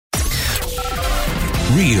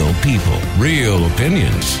Real people, real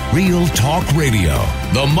opinions, real talk radio.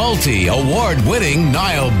 The multi-award-winning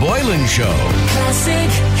Niall Boylan Show. Classic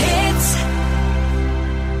hits.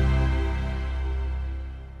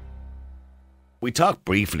 We talked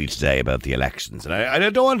briefly today about the elections, and I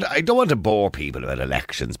don't want to bore people about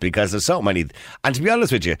elections because there's so many. And to be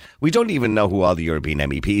honest with you, we don't even know who all the European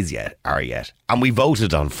MEPs are yet, and we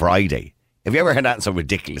voted on Friday. Have you ever heard that so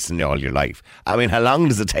ridiculous in all your life? I mean, how long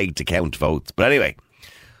does it take to count votes? But anyway,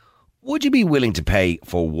 would you be willing to pay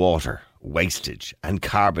for water, wastage and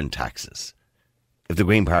carbon taxes if the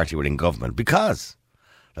Green Party were in government? Because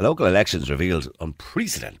the local elections revealed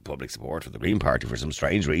unprecedented public support for the Green Party for some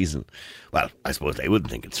strange reason. Well, I suppose they wouldn't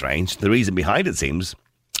think it's strange. The reason behind it seems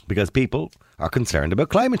because people are concerned about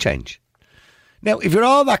climate change. Now, if you're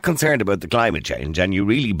all that concerned about the climate change and you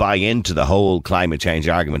really buy into the whole climate change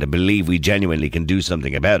argument and believe we genuinely can do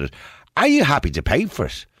something about it, are you happy to pay for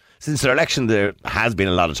it? Since the election, there has been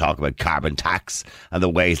a lot of talk about carbon tax and the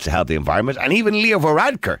ways to help the environment. And even Leo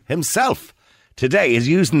Varadkar himself today is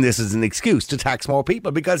using this as an excuse to tax more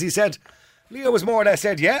people because he said, Leo was more or less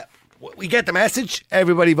said, yeah, we get the message.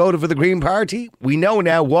 Everybody voted for the Green Party. We know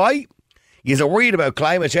now why. You're worried about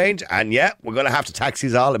climate change. And yeah, we're going to have to tax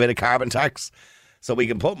you all a bit of carbon tax so we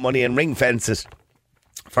can put money and ring fence it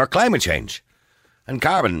for climate change and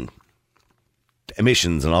carbon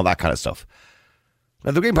emissions and all that kind of stuff. Now,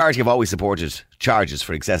 the Green Party have always supported charges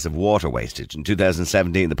for excessive water wastage. In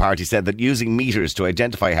 2017, the party said that using meters to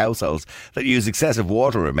identify households that use excessive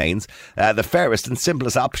water remains the fairest and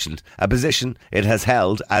simplest option, a position it has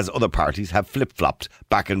held as other parties have flip-flopped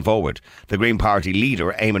back and forward. The Green Party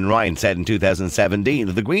leader, Eamon Ryan, said in 2017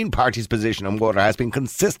 that the Green Party's position on water has been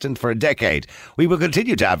consistent for a decade. We will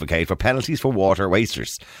continue to advocate for penalties for water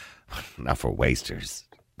wasters. Not for wasters,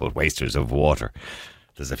 but wasters of water.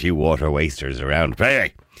 There's a few water wasters around. But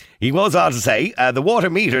anyway, he goes on to say the water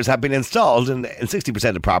meters have been installed in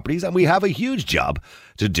 60% of properties, and we have a huge job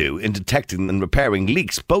to do in detecting and repairing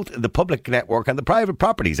leaks both in the public network and the private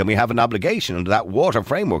properties, and we have an obligation under that Water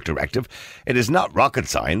Framework Directive. It is not rocket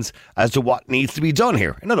science as to what needs to be done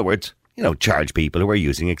here. In other words, charge people who are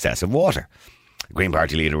using excessive water. Green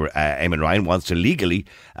Party leader Eamon Ryan wants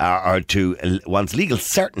wants legal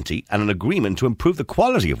certainty and an agreement to improve the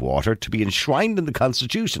quality of water to be enshrined in the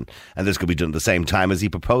Constitution. And this could be done at the same time as he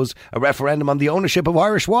proposed a referendum on the ownership of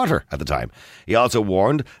Irish water at the time. He also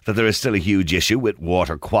warned that there is still a huge issue with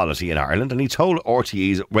water quality in Ireland, and he told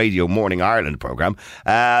RTE's Radio Morning Ireland programme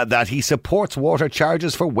that he supports water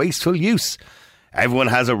charges for wasteful use. Everyone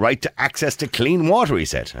has a right to access to clean water, he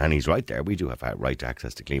said. And he's right there. We do have a right to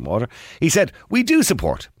access to clean water. He said, we do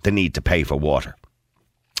support the need to pay for water.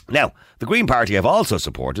 Now, the Green Party have also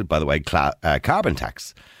supported, by the way, carbon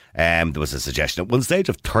tax. There was a suggestion at one stage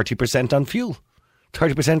of 30% on fuel.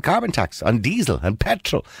 30% carbon tax on diesel and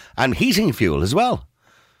petrol and heating fuel as well.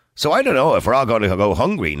 So I don't know if we're all going to go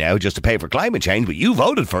hungry now just to pay for climate change, but you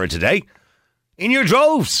voted for it today. In your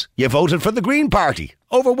droves, you voted for the Green Party.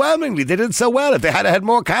 Overwhelmingly, they did so well. If they had had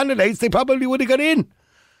more candidates, they probably would have got in.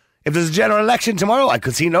 If there's a general election tomorrow, I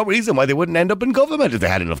could see no reason why they wouldn't end up in government if they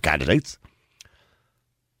had enough candidates.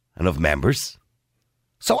 Enough members.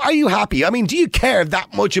 So are you happy? I mean, do you care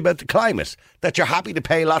that much about the climate that you're happy to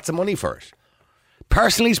pay lots of money for it?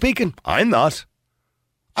 Personally speaking, I'm not.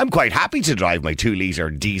 I'm quite happy to drive my 2-litre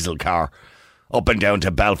diesel car up and down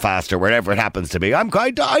to Belfast or wherever it happens to be. I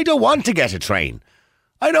don't want to get a train.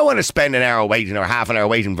 I don't want to spend an hour waiting or half an hour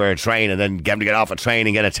waiting for a train and then get off a train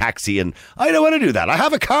and get a taxi. And I don't want to do that. I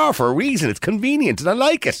have a car for a reason. It's convenient and I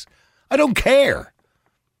like it. I don't care.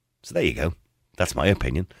 So there you go. That's my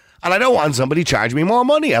opinion. And I don't want somebody charging me more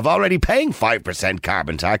money. I'm already paying 5%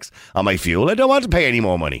 carbon tax on my fuel. I don't want to pay any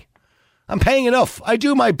more money. I'm paying enough. I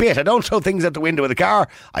do my bit. I don't throw things out the window of the car.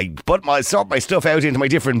 I sort my stuff out into my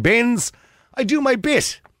different bins. I do my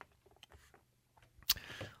bit.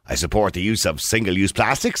 I support the use of single-use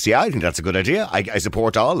plastics. Yeah, I think that's a good idea. I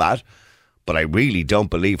support all that. But I really don't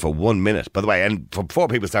believe for 1 minute. By the way, and before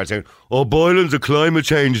people start saying, oh, Boylan's a climate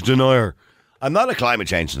change denier. I'm not a climate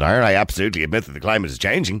change denier. I absolutely admit that the climate is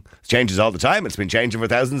changing. It changes all the time. It's been changing for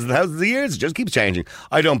thousands and thousands of years. It just keeps changing.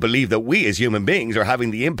 I don't believe that we as human beings are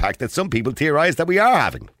having the impact that some people theorise that we are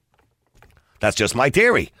having. That's just my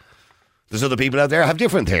theory. There's other people out there who have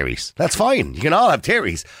different theories. That's fine. You can all have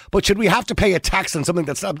theories. But should we have to pay a tax on something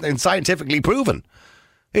that's not scientifically proven?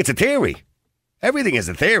 It's a theory. Everything is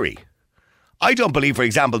a theory. I don't believe, for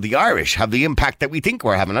example, the Irish have the impact that we think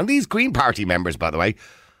we're having. And these Green Party members, by the way,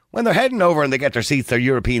 when they're heading over and they get their seats, their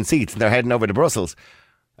European seats, and they're heading over to Brussels,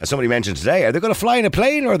 as somebody mentioned today, are they going to fly in a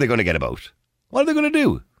plane or are they going to get a boat? What are they going to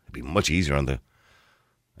do? It'd be much easier on the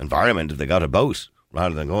environment if they got a boat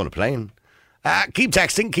rather than going on a plane. Keep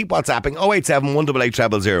texting, keep WhatsApping, 087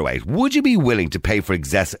 188 0008. Would you be willing to pay for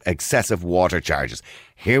excessive water charges?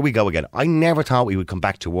 Here we go again. I never thought we would come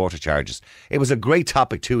back to water charges. It was a great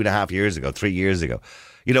topic 2.5 years ago, 3 years ago.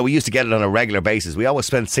 You know, we used to get it on a regular basis. We always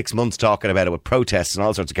spent 6 months talking about it with protests and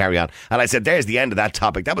all sorts of carry on. And I said, there's the end of that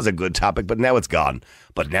topic. That was a good topic, but now it's gone.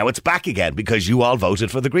 But now it's back again because you all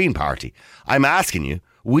voted for the Green Party. I'm asking you,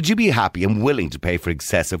 would you be happy and willing to pay for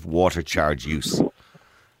excessive water charge use?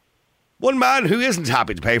 One man who isn't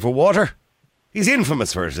happy to pay for water. He's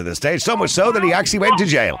infamous for it at this stage, so much so that he actually went to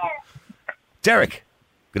jail. Derek,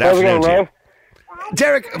 good afternoon to you.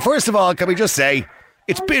 Derek, first of all, can we just say,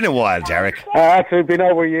 it's been a while, Derek. It's been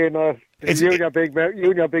over a year now. You and your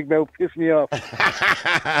big mouth piss me off.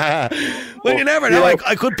 Well, you never know.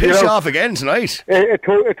 I could piss you off again tonight. It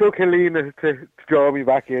took Helena to draw me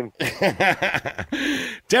back in.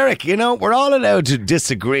 Derek, you know, we're all allowed to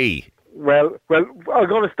disagree. Well, I'm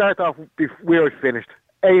going to start off where I finished.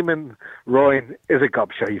 Eamon Ryan is a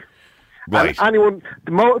gobshite. Right. And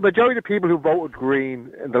the majority of people who voted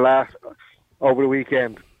Green in over the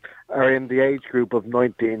weekend are in the age group of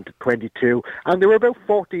 19 to 22, and they were about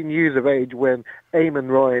 14 years of age when Eamon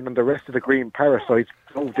Ryan and the rest of the Green parasites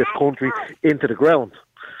drove this country into the ground.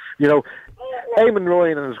 You know, Eamon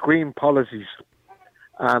Ryan and his Green policies,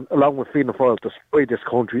 along with Fianna Fáil, destroyed this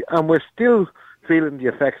country, and we're still feeling the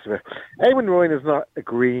effects of it. Eamon Ryan is not a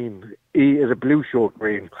Green, he is a blue shirt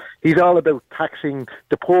Green. He's all about taxing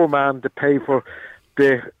the poor man to pay for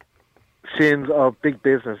the sins of big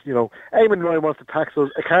business. You know, Eamon Ryan wants to tax us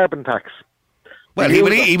a carbon tax. Well,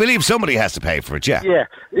 he believes somebody has to pay for it, yeah. Yeah.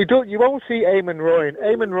 You won't see Eamon Ryan.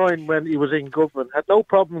 Eamon Ryan, when he was in government, had no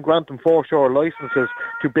problem granting foreshore licences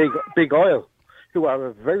to big oil, who are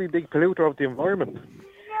a very big polluter of the environment.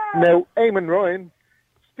 Now, Eamon Ryan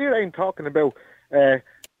still ain't talking about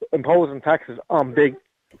imposing taxes on big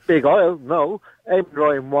oil. No, Eamon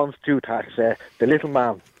Ryan wants to tax the little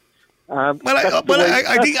man.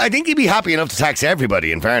 I think he'd be happy enough to tax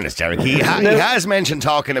everybody, in fairness, Derek. He has mentioned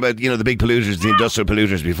talking about, you know, the big polluters, the industrial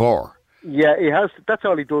polluters before. Yeah, he has. That's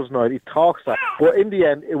all he does now. He talks that. But in the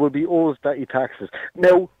end, it will be us that he taxes.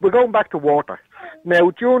 Now, we're going back to water.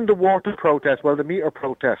 Now, during the water protest, the meter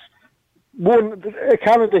protest, a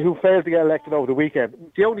candidate who failed to get elected over the weekend,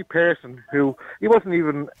 the only person he wasn't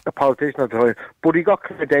even a politician at the time, but he got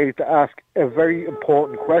Claire Daly to ask a very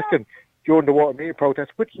important question during the water meter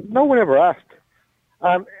protest, which no one ever asked.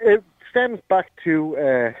 And it stems back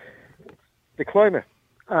to the climate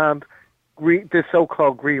and the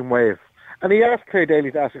so-called green wave. And he asked Claire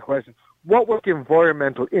Daly to ask a question: what was the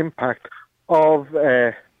environmental impact of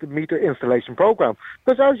the meter installation programme?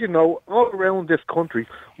 Because as you know, all around this country,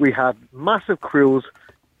 we had massive crews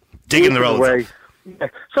digging the roads. Yeah.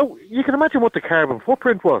 So you can imagine what the carbon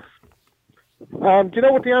footprint was. Do you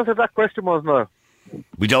know what the answer to that question was now?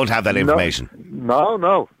 We don't have that information.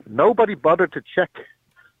 No. Nobody bothered to check.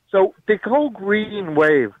 So the whole green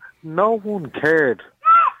wave, no one cared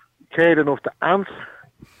enough to answer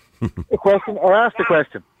the question or ask the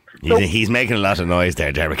question. He's making a lot of noise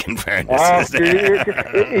there, Derek, in fairness. He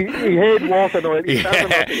heard water noise.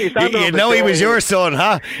 He was your son,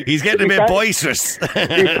 huh? He's getting a bit boisterous.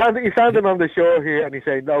 He's standing on the shore here and he's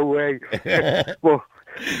saying, no way. But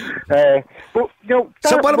you know.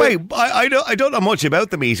 So, by the way, I don't know much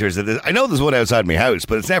about the meters. I know there's one outside my house,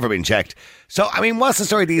 but it's never been checked. So, I mean, what's the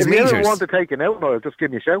story of these meters? If you ever want to take it out, I'll just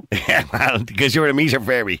give you a shout. Yeah, well, because you're a meter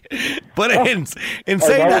fairy. But in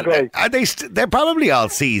saying that, are they're probably all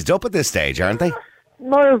seized up at this stage, aren't they?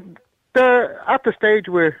 No, they're at the stage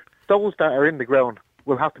where those that are in the ground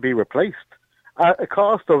will have to be replaced at a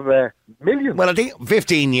cost of millions. Well, I think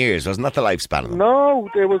 15 years, wasn't that the lifespan of them? No,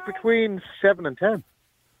 there was between 7 and 10.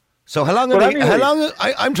 So how long?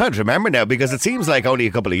 I'm trying to remember now because it seems like only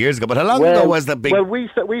a couple of years ago. But how long ago was the big? Well, we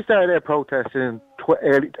started our protest in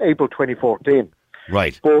April 2014.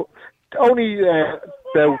 Right. But only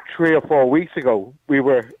about 3 or 4 weeks ago, we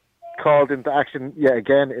were called into action yet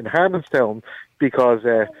again in Harmonstown because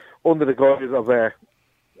under the guise of a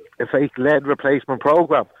fake lead replacement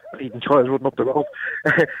programme, even child running up the road,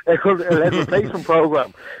 a lead replacement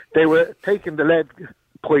programme, they were taking the lead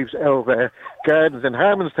pipes out of gardens in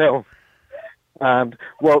Harmonstown. And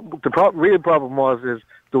what the real problem was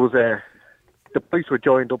there was the pipes were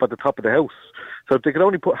joined up at the top of the house, so they could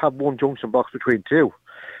only have one junction box between two.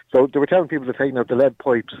 So they were telling people to take out the lead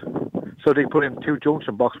pipes, so they put in 2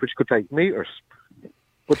 junction boxes which could take meters.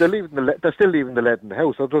 But they're still leaving the lead in the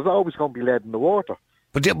house, so there's always going to be lead in the water.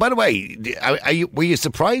 But by the way, were you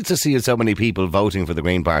surprised to see so many people voting for the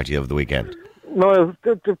Green Party over the weekend? No,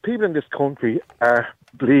 the people in this country are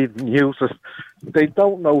bleeding useless. They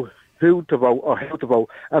don't know who to vote or how to vote.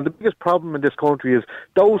 And the biggest problem in this country is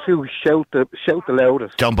those who shout the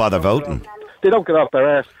loudest. Don't bother voting. They don't get off their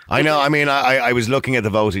arse. I know. I mean, I was looking at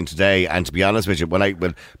the voting today, and to be honest with you,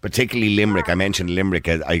 particularly Limerick, I mentioned Limerick.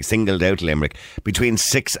 I singled out Limerick, between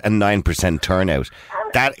 6 and 9% turnout.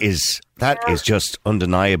 That is just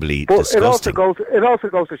undeniably disgusting. It also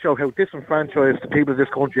goes to show how disenfranchised the people of this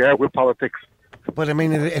country are with politics. But I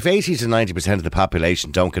mean, if 80 to 90% of the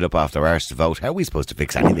population don't get up off their arse to vote, how are we supposed to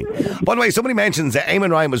fix anything? By the way, somebody mentions that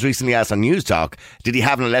Eamon Ryan was recently asked on News Talk, did he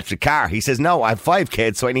have an electric car? He says, no, I have 5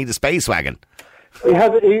 kids, so I need a space wagon. He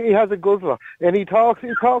has a guzzler, and he talks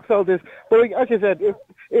all this. But like, as you said,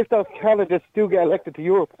 if those candidates do get elected to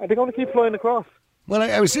Europe, are they going to keep flying across? Well, I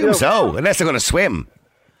assume so, unless they're going to swim.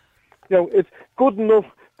 It's good enough.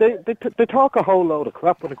 They talk a whole load of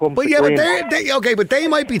crap when it comes to green. But they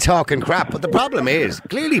might be talking crap. But the problem is,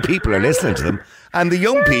 clearly people are listening to them, and the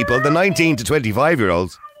young people, the 19 to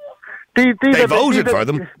 25-year-olds, they voted for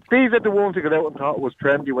them. These are the ones who got out and thought it was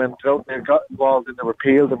trendy when they got involved in the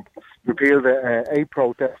repeal the A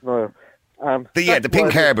protest now. The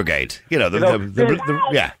Pink Hair Brigade. These are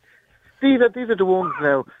the ones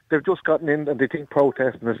now, they've just gotten in and they think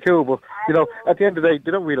protesting is cool, but, at the end of the day,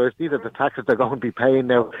 they don't realise these are the taxes they're going to be paying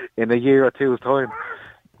now in a year or two's time.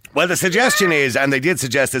 Well, the suggestion is, and they did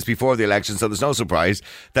suggest this before the election, so there's no surprise,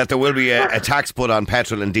 that there will be a tax put on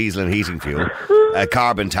petrol and diesel and heating fuel, a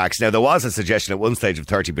carbon tax. Now, there was a suggestion at one stage of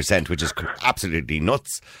 30%, which is absolutely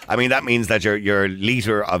nuts. I mean, that means that your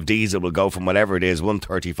litre of diesel will go from whatever it is,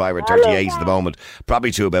 135 or 38 at the moment,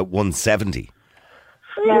 probably to about 170.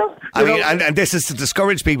 I mean, and this is to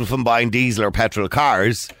discourage people from buying diesel or petrol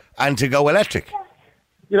cars and to go electric.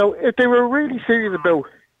 If they were really serious about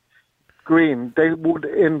green, they would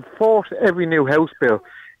enforce every new house bill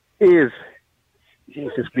is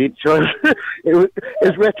retrofitted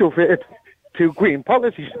to green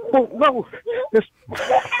policies. Oh no!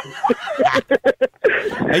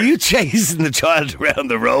 Are you chasing the child around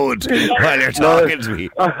the road while you're talking to me?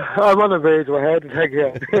 I'm on a verge of a heart attack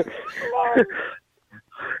here.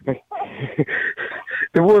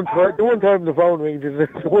 The one time the phone rings, the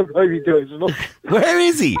one time he does. Where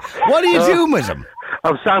is he? What are you doing with him?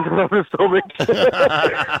 I'm standing on his stomach.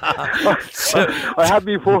 I had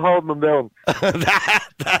me full holding him down.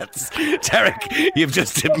 That's Derek. You've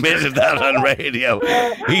just admitted that on radio.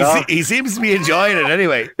 He seems to be enjoying it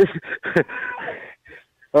anyway.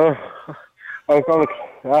 Can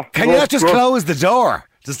you not just close the door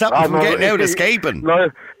to stop him from getting out, escaping? No,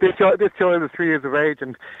 this child is 3 years of age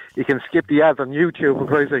and he can skip the ads on YouTube, for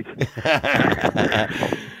Christ's sake.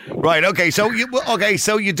 Right, okay,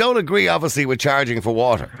 so you don't agree, obviously, with charging for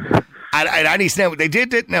water. And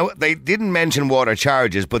now, they didn't mention water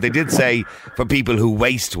charges, but they did say for people who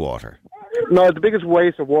waste water. No, the biggest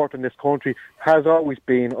waste of water in this country has always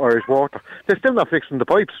been Irish Water. They're still not fixing the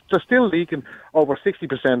pipes. They're still leaking over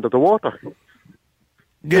 60% of the water.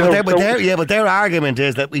 But their argument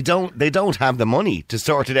is that they don't have the money to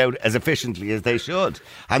sort it out as efficiently as they should.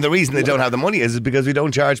 And the reason they don't have the money is because we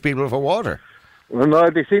don't charge people for water. Well, no,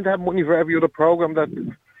 they seem to have money for every other programme that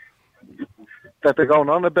they're going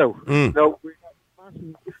on about. No,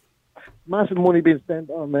 massive money being spent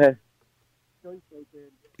on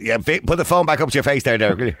yeah, put the phone back up to your face there,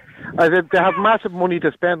 Derek, will you? They have massive money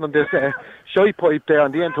to spend on this shy pipe there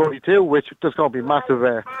on the N32, which there's going to be massive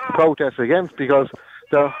protests against because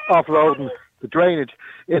they're offloading the drainage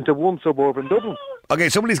into one suburb in Dublin. Okay,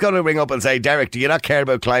 somebody's going to ring up and say, Derek, do you not care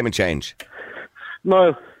about climate change?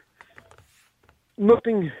 No.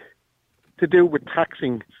 Nothing to do with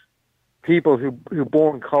taxing people who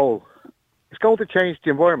burn coal. It's going to change the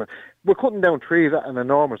environment. We're cutting down trees at an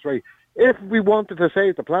enormous rate. If we wanted to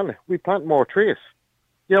save the planet, we plant more trees.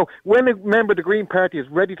 When a member of the Green Party is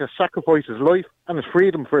ready to sacrifice his life and his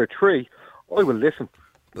freedom for a tree, I will listen.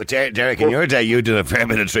 But Derek, in your day, you did a fair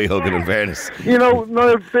bit of tree hugging, in fairness.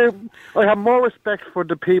 I have more respect for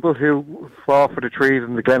the people who fought for the trees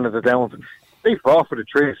in the Glen of the Downs. They fought for the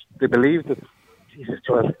trees. They believed it. Jesus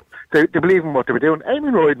Christ. They believe in what they were doing.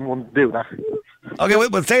 Eamon Ryan wouldn't do that. Okay,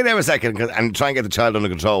 we'll stay there a second and try and get the child under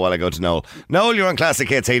control while I go to Noel. Noel, you're on Classic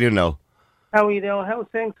Hits. How you doing, Noel? How are you doing? How's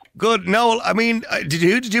things? Good. Noel, I mean,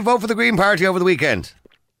 did you vote for the Green Party over the weekend?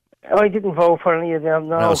 I didn't vote for any of them,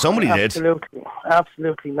 no. No, somebody did.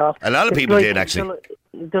 Absolutely not. A lot of people did, actually.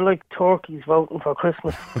 They're like turkeys voting for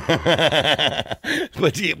Christmas.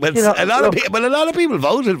 but a lot of people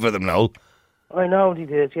voted for them, Noel. I know they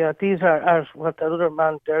did, yeah. These are what that other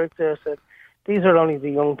man, Derek, there said. These are only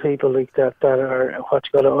the young people like that are what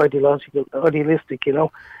you call idealistic,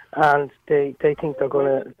 and they think they're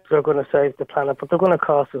gonna save the planet, but they're going to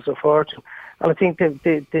cost us a fortune. And I think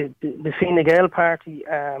the Fine Gael party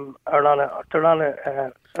are on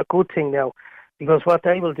a good thing now, because what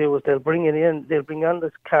they will do is they'll bring on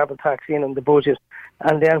this carbon tax in the budget,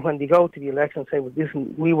 and then when they go to the election, say, well,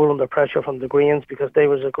 listen, we were under pressure from the Greens because there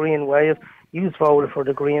was a Green wave. You voted for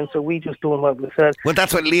the Greens, so we just doing what we said. Well,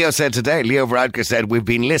 that's what Leo said today. Leo Varadkar said, we've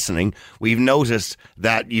been listening. We've noticed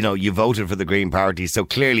that, you voted for the Green Party, so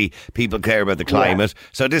clearly people care about the climate. Yeah.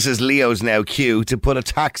 So this is Leo's now cue to put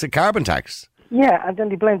a carbon tax. Yeah, and then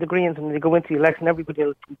they blame the Greens, and they go into the election, everybody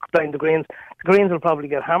will blame the Greens. The Greens will probably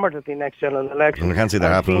get hammered at the next general election. I can't see that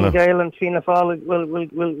happening. Fine Gael and Fianna Fáil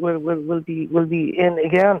will be in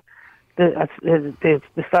again. The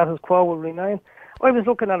status quo will remain. I was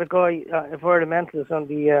looking at a guy, a environmentalist on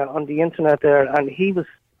the internet there, and he was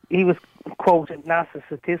quoting NASA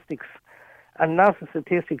statistics, and NASA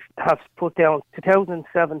statistics have put down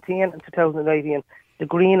 2017 and 2018. The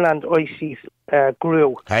Greenland ice sheet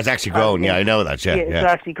grew. It's actually grown, I know that, yeah. It's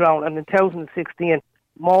actually grown. And in 2016,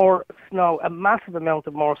 more snow, a massive amount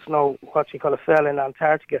of more snow, fell in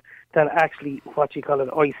Antarctica than actually,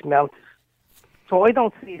 ice melted. So I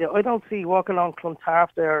don't see walking along Clontarf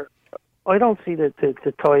there, I don't see the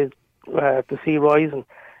tide, the sea rising.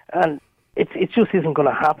 And it just isn't going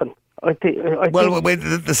to happen.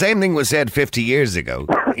 The same thing was said 50 years ago.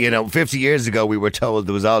 50 years ago we were told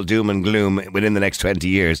there was all doom and gloom within the next 20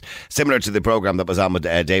 years. Similar to the programme that was on with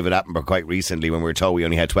David Attenborough quite recently, when we were told we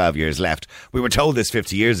only had 12 years left. We were told this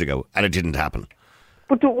 50 years ago and it didn't happen.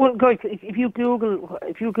 But guys, if you Google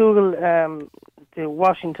the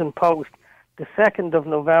Washington Post, the 2nd of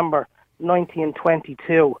November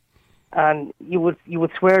 1922, and you would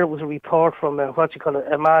swear it was a report from a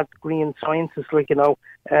mad green scientist,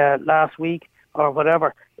 last week or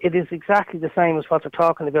whatever. It is exactly the same as what they're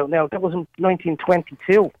talking about now. That was in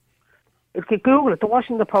 1922. Google it, the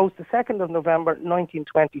Washington Post, the 2nd of November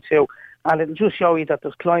 1922, and it'll just show you that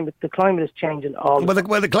the climate is changing all the time.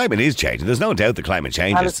 Well, the climate is changing. There's no doubt the climate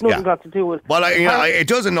changes. And it's nothing got to do with... Well, it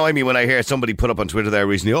does annoy me when I hear somebody put up on Twitter there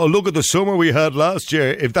recently, oh, look at the summer we had last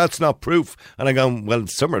year, if that's not proof. And I go, well,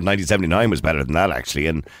 summer of 1979 was better than that, actually.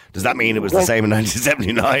 And does that mean it was the same in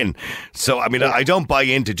 1979? So, I don't buy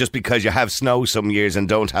into just because you have snow some years and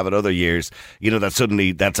don't have it other years, that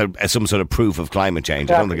suddenly that's some sort of proof of climment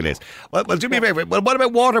change. Exactly. I don't think it is. Well, do me a favour. Well, what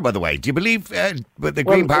about water, by the way? Do you believe what the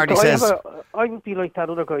Green Party says... I would be like that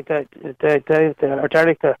other guy, Derek.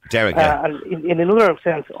 Derek, yeah. And in another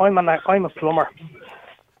sense, I'm a plumber.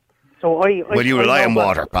 So you rely on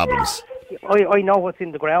water problems. I know what's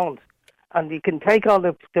in the ground, and you can take all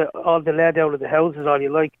the lead out of the houses all you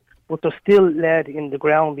like, but there's still lead in the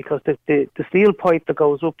ground because the steel pipe that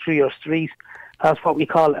goes up through your street has what we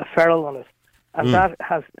call a ferrule on it, and that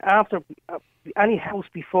has, after any house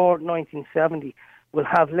before 1970 will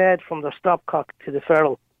have lead from their stopcock to the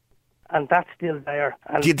ferrule. And that's still there.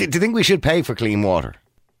 And do you think we should pay for clean water?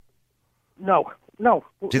 No.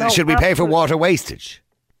 Should we pay for water wastage?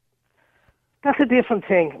 That's a different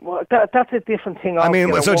thing. That's a different thing.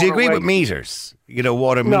 So do you agree with meters?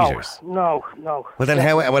 Water meters? No. Well, then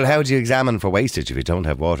how do you examine for wastage if you don't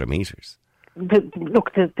have water meters?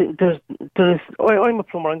 Look, I'm a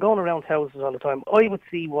plumber. I'm going around houses all the time. I would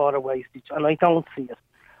see water wastage, and I don't see it.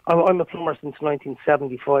 I'm a plumber since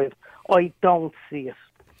 1975. I don't see it.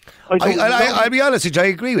 I'll be honest with you, I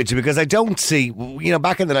agree with you, because I don't see,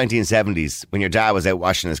 back in the 1970s when your dad was out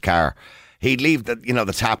washing his car, he'd leave the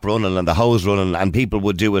tap running and the hose running, and people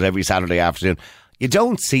would do it every Saturday afternoon. You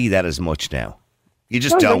don't see that as much now. You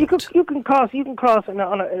just don't. You can cross on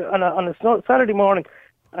a Saturday morning,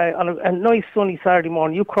 on a nice sunny Saturday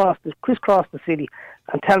morning. You crisscross the city,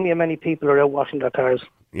 and tell me how many people are out washing their cars.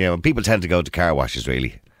 Yeah, well, people tend to go to car washes,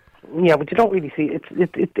 really. Yeah, but you don't really see it.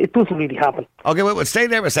 It doesn't really happen. Okay, well, stay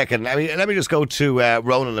there a second. Let me just go to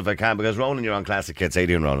Ronan if I can, because Ronan, you're on Classic Hits. How you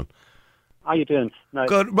doing, Ronan? How you doing? Nice.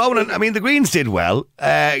 Good. Ronan, the Greens did well.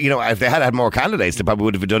 If they had more candidates, they probably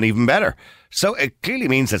would have done even better. So it clearly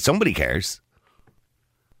means that somebody cares.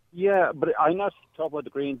 Yeah, but I'm not talking about the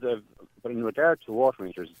Greens, but in regard to water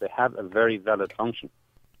meters, they have a very valid function.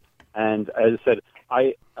 And as I said,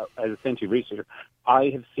 as a Century researcher, I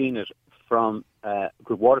have seen it from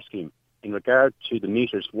Good Water Scheme in regard to the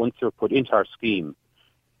meters once they're put into our scheme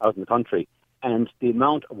out in the country, and the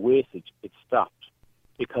amount of wastage it stopped.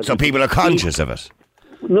 Because so people are conscious of it?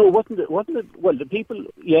 No, wasn't it? Well, the people,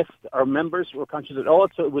 yes, our members were conscious of it.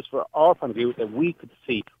 Also, it was for our point of view that we could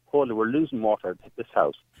see, we're losing water at this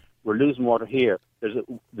house. We're losing water here. There's a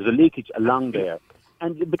leakage along there.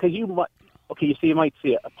 And because you might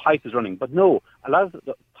see a pipe is running, but no, a lot of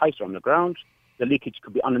the pipes are on the ground. the leakage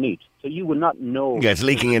could be underneath. So you will not know. Yeah, it's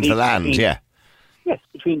leaking into the land, yeah. Yes,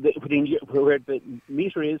 between where the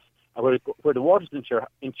meter is, where the water's into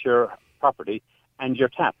your property and your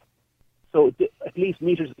tap. So at least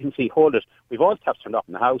meters can see, hold it. We've all taps turned off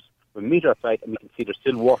in the house. We meter outside, and we can see there's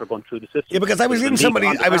still water going through the system. Yeah, because I was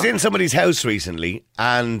in somebody's house recently,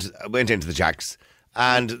 and I went into the jacks,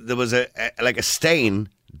 and there was a stain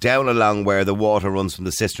down along where the water runs from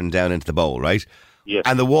the cistern down into the bowl, right? Yes.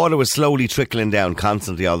 And the water was slowly trickling down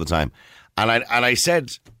constantly all the time. And I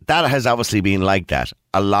said, that has obviously been like that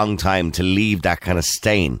a long time to leave that kind of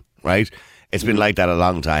stain, right? It's been like that a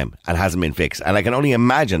long time and hasn't been fixed. And I can only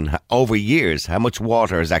imagine over years how much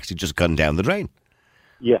water has actually just gone down the drain.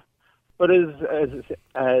 Yeah. But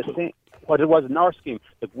what it was in our scheme,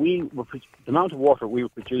 that the amount of water we were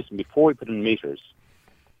producing before we put in meters,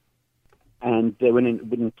 and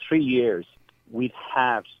within 3 years, we'd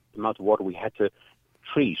halved the amount of water we had to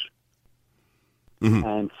treat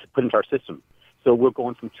and put into our system. So we're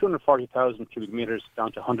going from 240,000 cubic meters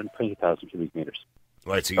down to 120,000 cubic meters.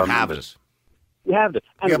 Right, so you have it. We have it.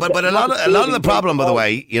 And yeah, but a lot of the problem, by the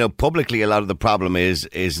way, publicly, a lot of the problem is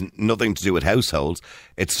nothing to do with households.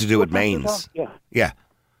 It's to do with mains. Yeah.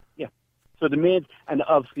 So the mains, and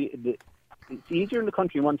obviously, it's easier in the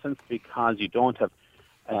country in one sense because you don't have,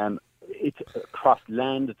 it's across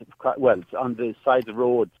land. It's on the sides of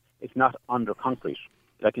roads. It's not under concrete.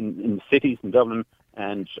 Like in cities in Dublin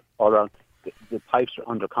and all around, the pipes are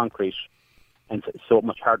under concrete, and it's so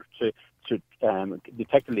much harder to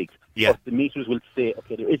detect the leaks. Yeah. But the meters will say,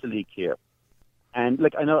 okay, there is a leak here. And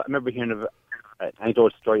I remember hearing of an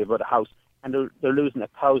anecdotal story about a house, and they're losing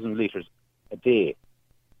 1,000 litres a day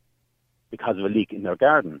because of a leak in their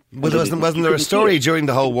garden. Well, wasn't there a story during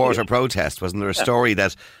the whole water protest? Wasn't there a story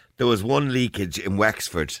that there was one leakage in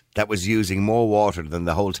Wexford that was using more water than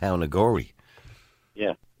the whole town of Gorey?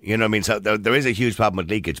 Yeah. You know what I mean? So there is a huge problem with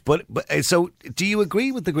leakage. But so do you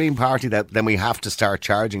agree with the Green Party that then we have to start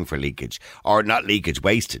charging for leakage, or not leakage,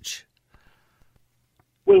 wastage?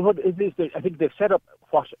 Well, what it is, I think they've set up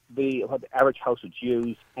what the average house would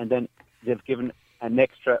use, and then they've given an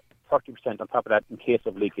extra 30% on top of that in case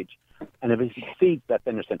of leakage. And if it exceeds that,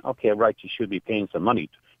 then they're saying, okay, right, you should be paying some money.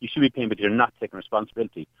 You should be paying, but you're not taking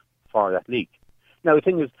responsibility for that leak. Now, the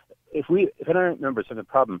thing is, if any members have a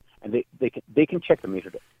problem and they can check the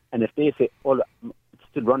meter, and if they say, oh, it's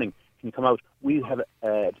still running, can you come out? We have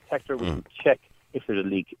a detector, we can check if there's a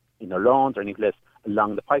leak in their lawns or anything else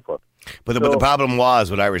along the pipework. But the problem was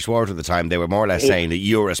with Irish Water at the time, they were more or less saying that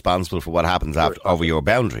you're responsible for what happens over your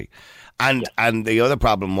boundary. And the other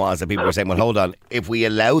problem was that people were saying, well, hold on, if we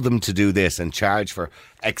allow them to do this and charge for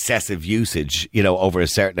excessive usage, over a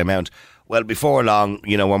certain amount, well, before long,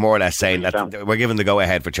 we're more or less saying that we're giving the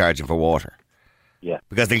go-ahead for charging for water. Yeah.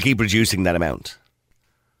 Because they'll keep reducing that amount.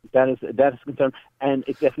 That is a concern. And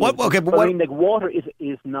it's definitely... water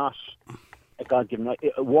is not a God-given right.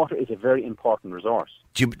 Water is a very important resource.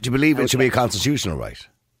 Do you believe it should be a constitutional right?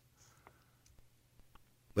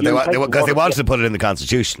 But they wanted to put it in the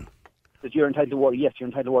Constitution. That you're entitled to water, yes, you're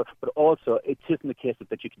entitled to water, but also it isn't the case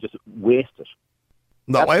that you can just waste it.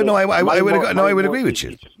 I would agree with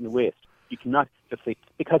you. It's just waste. You cannot just say,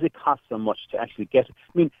 because it costs so much to actually get it.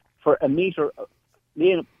 I mean, for a meter,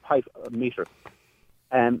 laying a pipe a meter,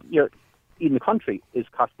 in the country is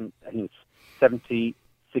costing, I think it's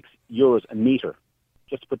 €76 a metre,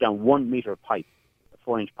 just to put down 1 metre of pipe, a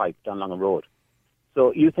 4-inch pipe down along a road.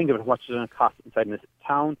 So you think of it, what it's going to cost inside in this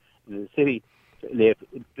town, in the city, to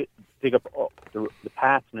dig up the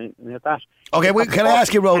paths and that. Okay, well, can I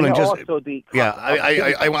ask you, Roland? I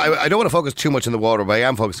don't want to focus too much on the water, but I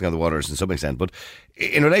am focusing on the waters to some extent. But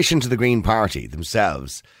in relation to the Green Party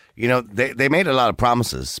themselves, they made a lot of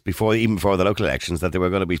promises even before the local elections that they were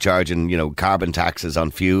going to be charging, carbon taxes on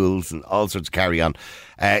fuels and all sorts of carry on,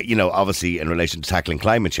 obviously in relation to tackling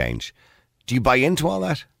climate change. Do you buy into all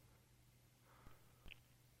that?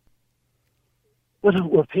 Well,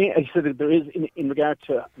 we're paying. I said that there is, in regard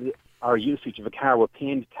to our usage of a car, we're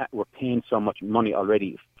paying so much money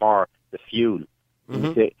already for the fuel,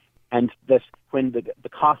 and that when the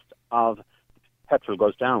cost of petrol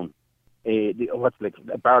goes down, a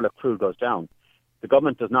barrel of crude goes down, the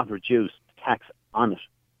government does not reduce the tax on it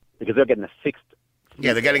because they're getting a fixed.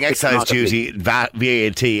 Yeah, they're getting excise duty,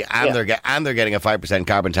 VAT, and they're getting a 5%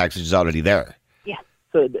 carbon tax, which is already there. Yeah.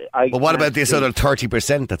 So but what about this other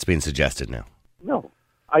 30% that's been suggested now? No,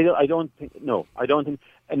 I don't think. And now, I don't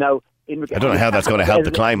know how that's going to help the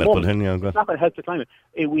climate, but it's not going to help the climate.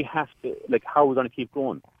 We have to, how are we going to keep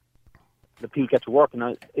going? The people get to work,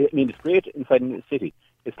 and it's great inside the city.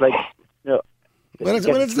 It's like, Well,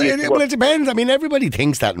 it depends. I mean, everybody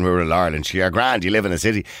thinks that in rural Ireland. You're grand, you live in a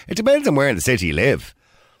city. It depends on where in the city you live.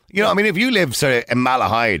 You know, I mean, if you live sort of in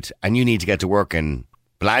Malahide and you need to get to work in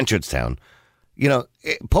Blanchardstown, you know,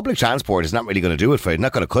 public transport is not really going to do it for you. It's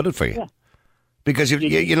not going to cut it for you. Yeah. Because, you'll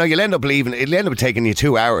end up it'll end up taking you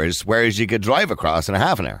 2 hours, whereas you could drive across in a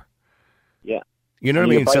half an hour. Yeah. You know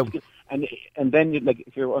what I mean? So... And then,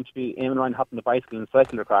 if you're going to be Eamon Ryan hopping the bicycle and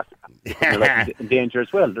cycling across, you're like in danger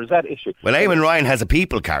as well. There's that issue. Well, Eamon Ryan has a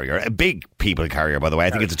people carrier, a big people carrier, by the way. I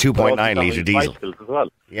think it's a 2.9 litre diesel. Bicycles as well.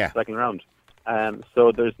 Yeah. Cycling around.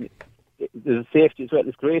 So there's a safety as well.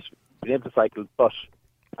 It's great being able to cycle, but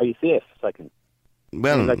are you safe cycling?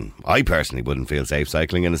 Well, I personally wouldn't feel safe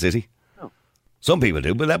cycling in a city. No. Some people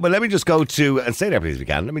do, but let me just go to, and stay there please if we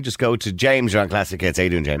can, let me just go to James. You're on Classic Hits. How you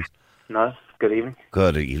doing, James? No. Good evening.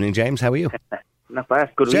 Good evening, James. How are you? Not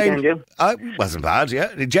bad. Good James, weekend, Jim. Wasn't bad,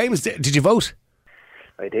 yeah. James, did you vote?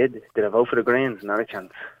 I did. Did I vote for the Greens? Not a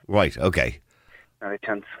chance. Right, okay. Not a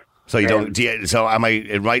chance. So you don't. So am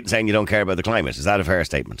I right in saying you don't care about the climate? Is that a fair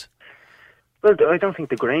statement? Well, I don't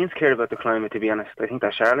think the Greens care about the climate, to be honest. I think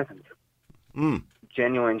they're charlatans.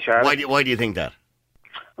 Genuine charlatans. Why do you think that?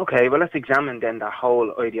 Okay, well, let's examine then their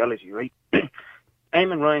whole ideology, right?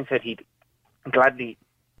 Eamon Ryan said he'd gladly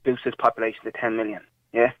boost his population to 10 million.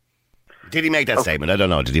 Yeah. Did he make that statement? I don't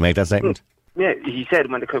know. Did he make that statement? Yeah, he said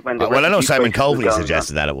when the well, I know Simon Coveney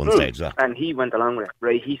suggested that at one stage. So. And he went along with it,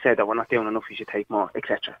 right? He said that we're not doing enough, we should take more,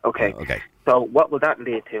 etc. Okay. Okay. So what will that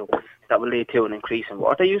lead to? That will lead to an increase in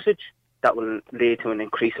water usage. That will lead to an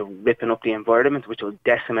increase of ripping up the environment, which will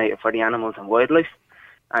decimate it for the animals and wildlife,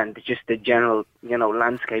 and just the general,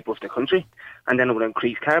 landscape of the country. And then it will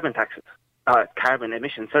increase carbon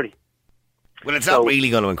emissions. Sorry. Well, it's not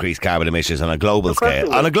really going to increase carbon emissions on a global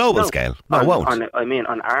scale. On a global scale. No, it won't.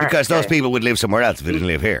 On our Because scale. Those people would live somewhere else if they didn't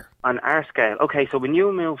live here. On our scale. Okay, so when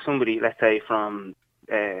you move somebody, let's say, from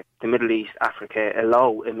the Middle East, Africa, a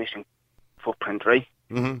low emission footprint, right?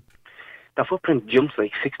 Mm-hmm. The footprint jumps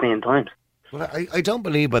like 16 times. Well, I don't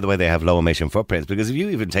believe, by the way, they have low emission footprints, because if you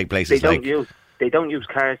even take places They don't use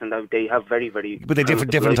cars, and they have very, very... But they different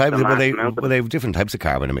types. They have different types of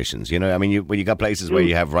carbon emissions. You know, I mean, when you got places where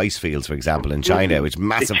you have rice fields, for example, in China, which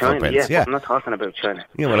massive footprints. Yeah, I'm not talking about China.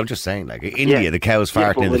 Yeah, well, I'm just saying, like India, the cows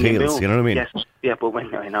farting in the fields. You know what I mean? Yes, yeah, but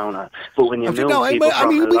when I know that. But when you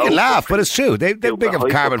move we can laugh, but it's true. They've bigger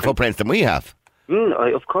carbon footprints than we have.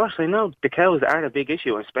 Of course, I know. The cows are a big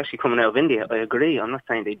issue, especially coming out of India. I agree. I'm not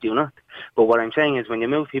saying they do not. But what I'm saying is when you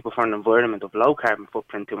move people from an environment of low carbon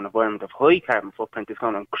footprint to an environment of high carbon footprint, it's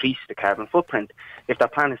going to increase the carbon footprint. If their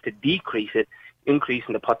plan is to decrease it,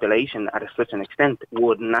 increasing the population at such an extent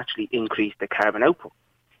would naturally increase the carbon output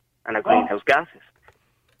and the greenhouse gases.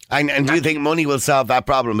 And do you think money will solve that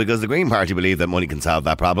problem? Because the Green Party believe that money can solve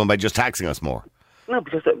that problem by just taxing us more. No,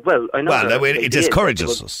 because, I know... Well, it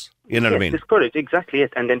discourages us. You know what I mean? Discourage, exactly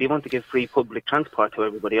it. And then they want to give free public transport to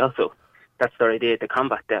everybody also. That's their idea to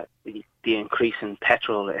combat that, the increase in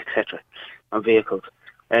petrol, etc., on vehicles.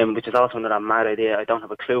 Which is also another mad idea. I don't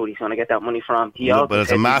have a clue where he's going to get that money from. But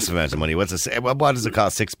it's a massive amount of money. What does it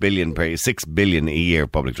cost? $6 billion a year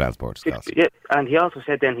public transport cost. Yeah, and he also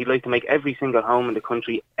said then he'd like to make every single home in the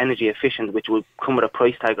country energy efficient, which would come with a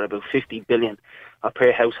price tag of about 50 billion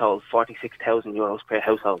per household, 46,000 euros per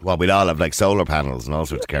household. Well, we'd all have like solar panels and all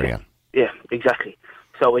sorts to carry on. Yeah, exactly.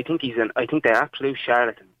 So I think they're absolute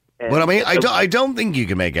charlatans. Well, I mean, I don't think you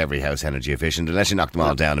can make every house energy efficient unless you knock them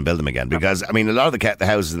all down and build them again. Because, I mean, a lot of the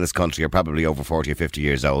houses in this country are probably over 40 or 50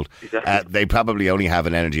 years old. Exactly. They probably only have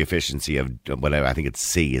an energy efficiency of, whatever, I think it's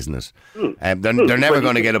C, isn't it? They're never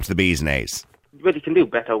going to get up to the B's and A's. But you can do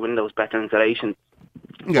better windows, better insulation.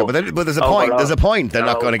 Yeah, but there's a point. There's a point they're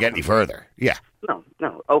not going to get any further. Yeah.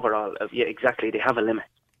 No. Overall, yeah, exactly. They have a limit.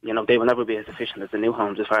 You know, they will never be as efficient as the new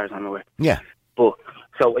homes, as far as I'm aware. Yeah. But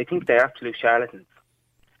so I think they're absolute charlatans.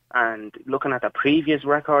 And looking at the previous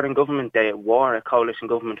record in government, they were a coalition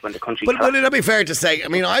government when the country... But it'd be fair to say, I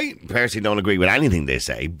mean, I personally don't agree with anything they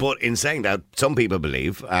say, but in saying that, some people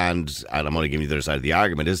believe, and I'm only giving you the other side of the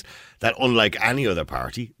argument, is that unlike any other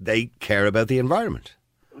party, they care about the environment.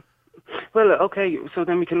 Well, okay, so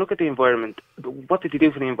then we can look at the environment. What did they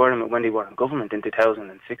do for the environment when they were in government in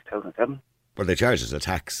 2006, 2007? Well, they charged us a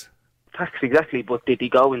tax. Tax, exactly, but did they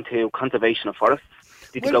go into conservation of forests?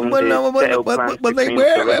 Hang on.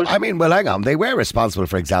 They were responsible,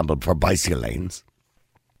 for example, for bicycle lanes.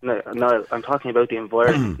 No, I'm talking about the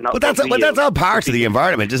environment. But that's all part of the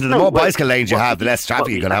environment, isn't it? The more bicycle lanes you have, the less traffic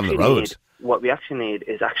you're going to have on the roads. What we actually need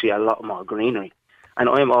is actually a lot more greenery. And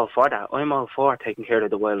I'm all for that. I'm all for taking care of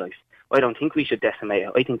the wildlife. I don't think we should decimate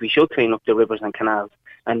it. I think we should clean up the rivers and canals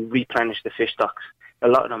and replenish the fish stocks A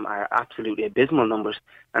lot of them are absolutely abysmal numbers,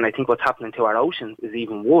 and I think what's happening to our oceans is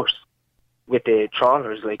even worse. With the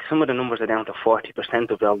trawlers, like some of the numbers are down to 40%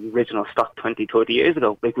 of the original stock 20, 30 years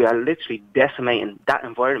ago. Like we are literally decimating that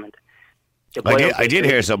environment. I did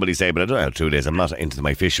hear somebody say, but I don't know how true it is. I'm not into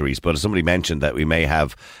my fisheries, but somebody mentioned that we may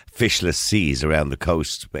have fishless seas around the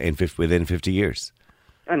coast within 50 years.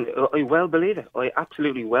 And I well believe it. I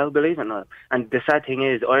absolutely well believe it now. And the sad thing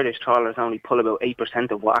is, Irish trawlers only pull about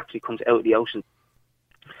 8% of what actually comes out of the ocean,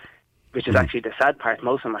 which is actually the sad part.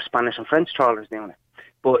 Most of them are Spanish and French trawlers doing it.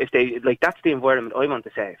 But if they, like, that's the environment I want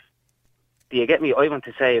to save. Do you get me? I want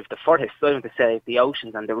to save the forests, I want to save the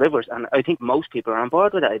oceans and the rivers, and I think most people are on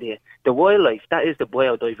board with that idea. The wildlife, that is the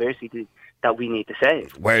biodiversity that we need to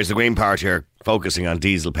save. Whereas the Green Party are focusing on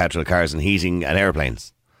diesel, petrol cars and heating and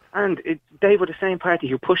airplanes. And they were the same party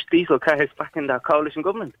who pushed diesel cars back in that coalition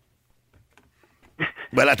government.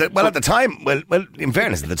 Well, at the time, in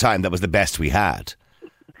fairness, at the time, that was the best we had.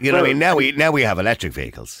 You know what I mean? Now we have electric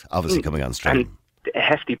vehicles, obviously coming on stream. And a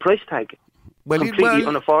hefty price tag. Completely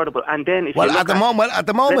unaffordable. And then if at the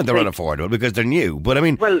moment they're unaffordable because they're new. But I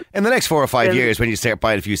mean, in the next 4 or 5 years, when you start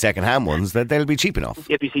buying a few second-hand ones, they'll be cheap enough.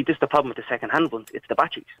 Yeah, but you see, this is the problem with the second-hand ones. It's the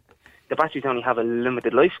batteries. The batteries only have a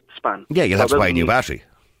limited lifespan. Yeah, you'll have to buy a new battery,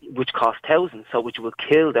 which costs thousands, so which will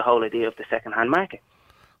kill the whole idea of the second-hand market.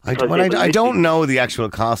 I don't know the actual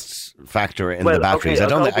costs factor in the batteries.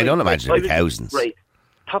 Okay, I don't imagine it'll be thousands. Right.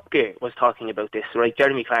 Top Gear was talking about this, right?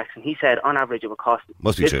 Jeremy Clarkson, he said on average it would cost.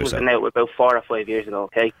 Must be this true. Was now about 4 or 5 years ago.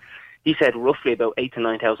 Okay, he said roughly about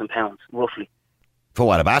 £8,000 to £9,000, roughly. For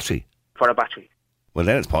what, a battery? For a battery. Well,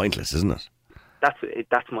 then it's pointless, isn't it?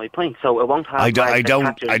 That's my point. So it won't have. I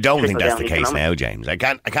don't think that's the case now, James. I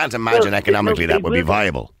can't imagine economically that would be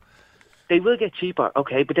viable. They will get cheaper,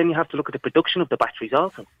 okay, but then you have to look at the production of the batteries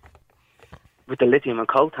also. With the lithium and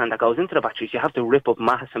coltan that goes into the batteries, you have to rip up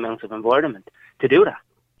mass amounts of environment to do that,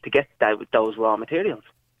 to get those raw materials.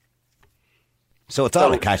 So it's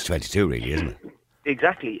all a catch-22, really, isn't it?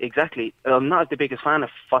 Exactly. I'm not the biggest fan of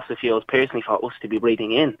fossil fuels personally for us to be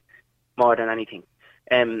breathing in more than anything.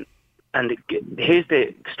 And here's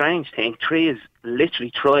the strange thing: trees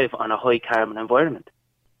literally thrive on a high carbon environment.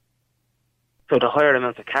 So the higher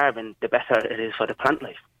amount of carbon, the better it is for the plant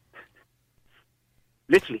life.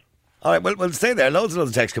 Literally. All right, well, we'll stay there. Loads and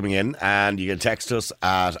loads of text coming in, and you can text us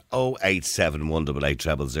at 087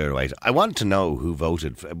 188 0008. I want to know who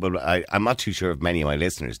voted, but I'm not too sure if many of my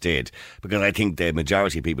listeners did, because I think the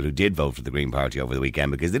majority of people who did vote for the Green Party over the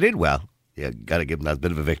weekend, because they did well, you got to give them that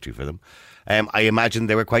bit of a victory for them. I imagine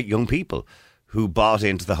they were quite young people who bought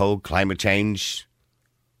into the whole climate change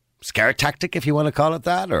scare tactic, if you want to call it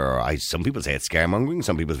that, or some people say it's scaremongering,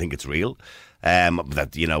 some people think it's real. That,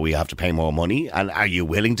 you know, we have to pay more money. And are you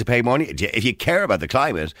willing to pay more money? If you care about the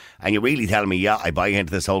climate and you're really telling me, yeah, I buy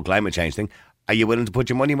into this whole climate change thing, are you willing to put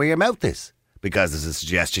your money where your mouth is? Because there's a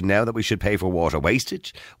suggestion now that we should pay for water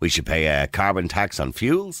wastage. We should pay a carbon tax on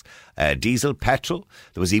fuels, diesel, petrol.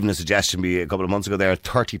 There was even a suggestion a couple of months ago there,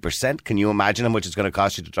 30%. Can you imagine how much it's going to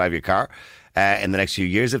cost you to drive your car in the next few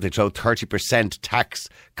years if they throw 30%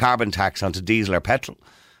 carbon tax onto diesel or petrol?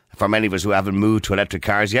 For many of us who haven't moved to electric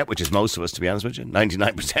cars yet, which is most of us, to be honest with you,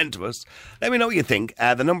 99% of us. Let me know what you think.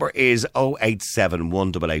 The number is 087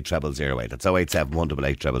 188 0008. That's 087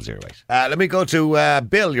 188 0008. Let me go to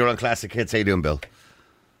Bill. You're on Classic Hits. How you doing, Bill?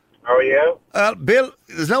 How are you? Bill,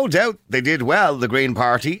 there's no doubt they did well, the Green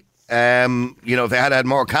Party. You know, if they had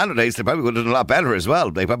more candidates, they probably would have done a lot better as well.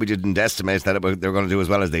 They probably didn't estimate that they were going to do as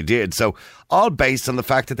well as they did. So, all based on the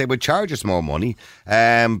fact that they would charge us more money,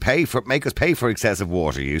 make us pay for excessive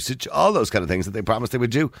water usage, all those kind of things that they promised they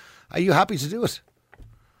would do. Are you happy to do it?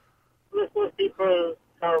 I suppose people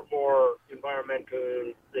are more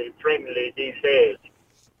environmentally friendly these days.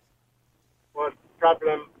 One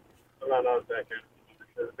problem, hold on a second,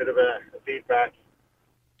 there's a bit of a feedback.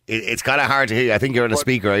 It's kind of hard to hear you. I think you're on a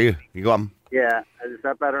speaker, are you? You go on. Yeah, is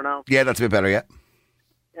that better now? Yeah, that's a bit better, yeah.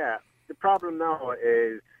 Yeah, the problem now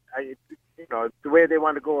is, the way they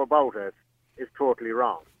want to go about it is totally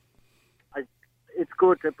wrong. It's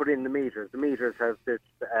good to put in the meters. The meters have this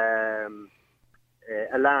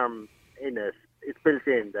alarm in it. It's built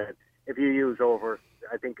in that if you use over,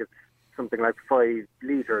 I think it's something like 5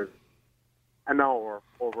 litres an hour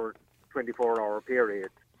over 24-hour period,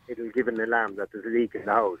 it'll give an alarm that there's a leak in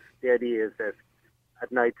the house. The idea is that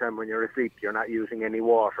at night time when you're asleep, you're not using any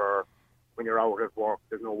water. When you're out at work,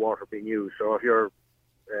 there's no water being used. So if your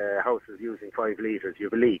house is using 5 litres, you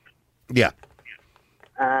have a leak. Yeah.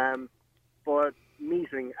 But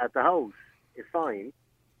metering at the house is fine.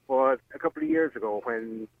 But a couple of years ago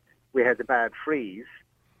when we had the bad freeze,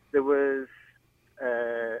 there was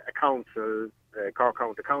a council, Cork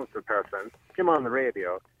County Council person, came on the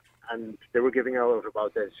radio, and they were giving out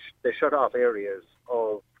about this. They shut off areas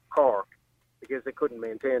of Cork because they couldn't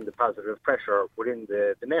maintain the positive pressure within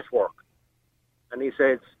the network. And he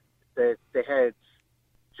said that they had,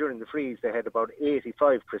 during the freeze, they had about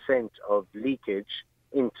 85% of leakage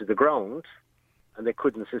into the ground, and they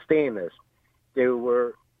couldn't sustain it. They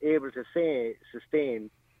were able to sustain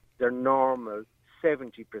their normal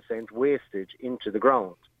 70% wastage into the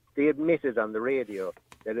ground. They admitted on the radio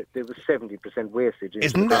that there was 70% wastage into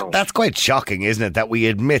the ground. That's quite shocking, isn't it? That we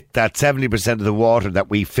admit that 70% of the water that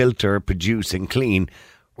we filter, produce and clean,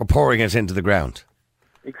 we're pouring it into the ground.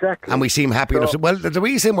 Exactly. And we seem happy enough to... Well, the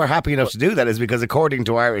reason we're happy enough to do that is because according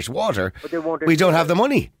to Irish Water, we don't have the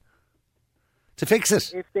money to fix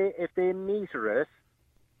it. If they meter it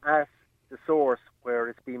at the source where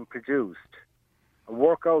it's being produced and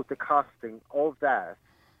work out the costing of that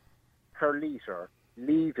per litre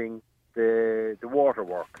leaving the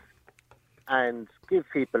waterworks and give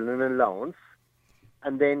people an allowance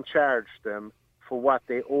and then charge them for what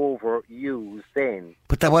they overuse then.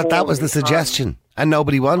 But that was the suggestion, and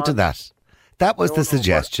nobody wanted that. That was the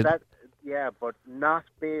suggestion. But not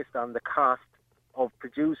based on the cost of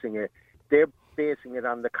producing it. They're basing it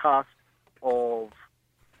on the cost of...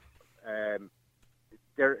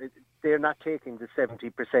 They're not taking the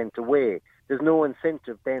 70% away. There's no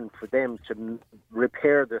incentive then for them to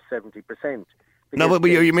repair their 70%. No, but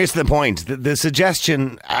you missed the point. The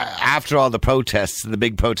suggestion, after all the protests, the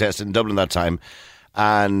big protests in Dublin that time,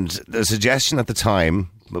 and the suggestion at the time,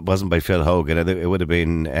 it wasn't by Phil Hogan, it would have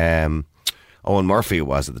been Owen Murphy it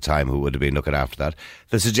was at the time who would have been looking after that.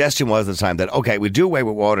 The suggestion was at the time that, okay, we'll do away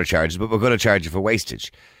with water charges, but we're going to charge you for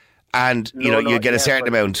wastage. And, you get a certain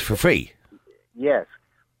amount for free. Yes,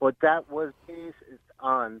 but that was based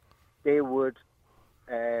on they would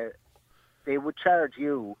charge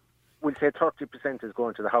you. We'll say 30% is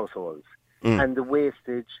going to the households, and the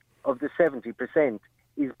wastage of the 70%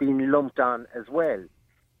 is being lumped on as well.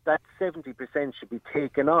 That 70% should be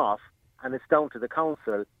taken off, and it's down to the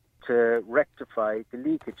council to rectify the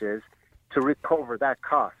leakages to recover that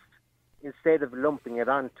cost, instead of lumping it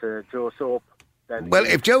onto Joe Soap. Well,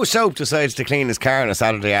 if Joe Soap decides to clean his car on a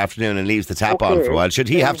Saturday afternoon and leaves the tap on for a while, should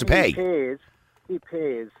he have to pay? He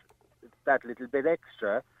pays that little bit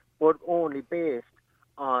extra, but only based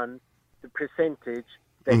on the percentage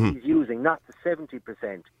that he's using, not the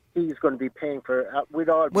 70%. He's going to be paying for with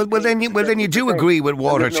all. Well, then you do agree with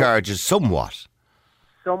water charges somewhat.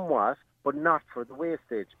 Somewhat, but not for the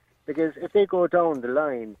wastage, because if they go down the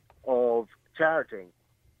line of charging,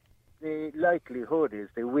 the likelihood is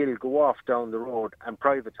they will go off down the road and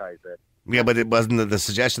privatise it. Yeah, but it wasn't the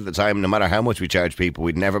suggestion at the time. No matter how much we charge people,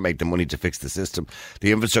 we'd never make the money to fix the system.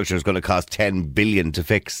 The infrastructure is going to cost $10 billion to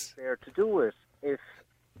fix. Fair to do it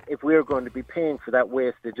if we're going to be paying for that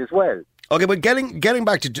wastage as well. Okay, but getting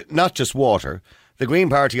back to not just water, the Green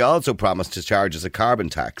Party also promised to charge us a carbon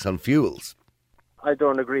tax on fuels. I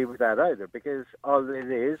don't agree with that either, because all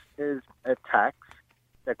it is a tax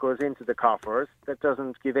that goes into the coffers that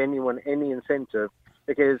doesn't give anyone any incentive.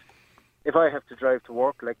 Because if I have to drive to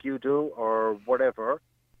work like you do or whatever,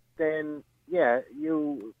 then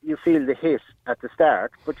you feel the hit at the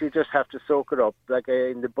start, but you just have to soak it up. Like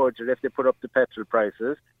in the budget, if they put up the petrol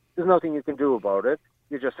prices, there's nothing you can do about it.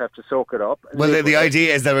 You just have to soak it up. Well, the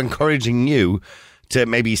idea is they're encouraging you to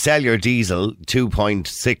maybe sell your diesel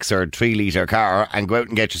 2.6 or 3 litre car and go out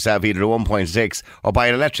and get yourself either a 1.6 or buy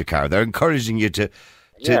an electric car. They're encouraging you to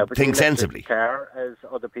think sensibly. Car, as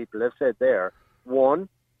other people have said there, one,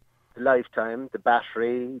 the lifetime, the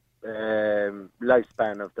battery,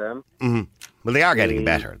 lifespan of them. Mm-hmm. Well, they are getting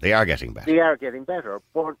better. They are getting better.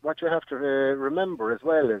 But what you have to remember as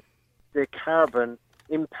well is the carbon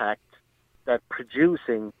impact that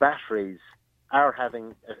producing batteries are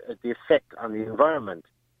having the effect on the environment.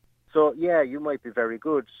 So, you might be very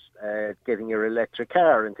good at getting your electric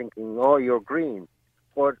car and thinking, oh, you're green.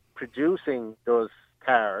 But producing those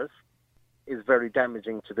cars is very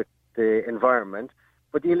damaging to the environment.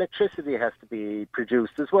 But the electricity has to be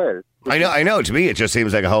produced as well. I know. To me, it just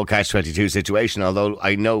seems like a whole catch-22 situation. Although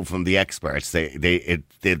I know from the experts, the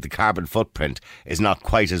carbon footprint is not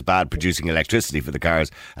quite as bad producing electricity for the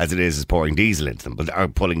cars as it is pouring diesel into them, but are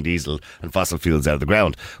pulling diesel and fossil fuels out of the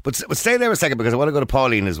ground. But stay there a second, because I want to go to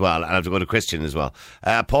Pauline as well, and I have to go to Christian as well.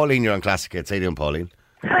 Pauline, you're on Classic Hits. How you doing, Pauline?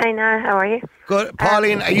 Hi, Niall. How are you? Good.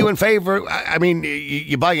 Pauline, are you in favour? I mean,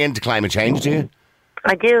 you buy into climate change, do you?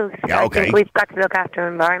 I do. Yeah, okay. I think we've got to look after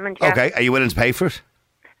our environment. Yeah. Okay. Are you willing to pay for it?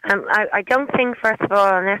 I don't think, first of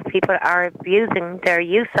all, unless people are abusing their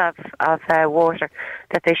use of water,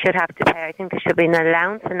 that they should have to pay. I think there should be an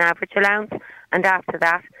allowance, an average allowance, and after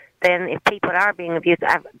that, then if people are being abusive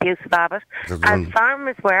of it, as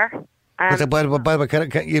farmers were... By the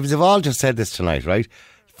way, you've all just said this tonight, right?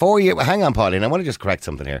 4 years... Hang on, Pauline, I want to just correct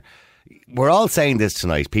something here. We're all saying this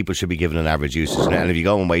tonight. People should be given an average usage, and if you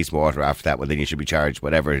go and waste water after that, well, then you should be charged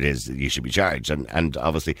whatever it is you should be charged. And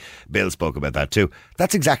obviously, Bill spoke about that too.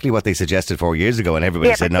 That's exactly what they suggested 4 years ago, and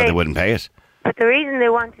everybody said no, they wouldn't pay it. But the reason they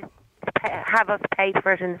wanted to have us pay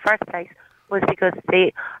for it in the first place was because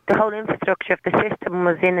the whole infrastructure of the system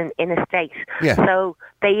was in a state. Yeah. So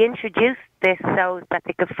they introduced this so that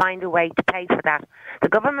they could find a way to pay for that. The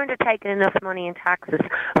government are taking enough money in taxes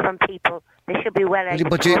from people. They should be well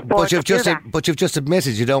able to afford to do that. But you've just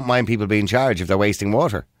admitted you don't mind people being charged if they're wasting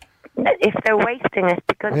water. If they're wasting it,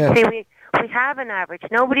 because see, we have an average.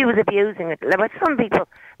 Nobody was abusing it. But some people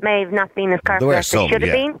may have not been as careful as they should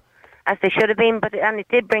have been. As they should have been, and it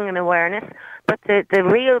did bring an awareness. But the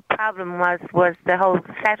real problem was the whole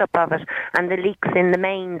setup of it and the leaks in the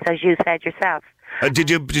mains, as you said yourself. Did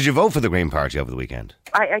you vote for the Green Party over the weekend?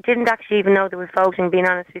 I didn't actually even know there was voting, being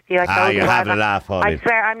honest with you. You're having a laugh, Holly. I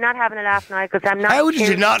swear, I'm not having a laugh now because I'm not... How did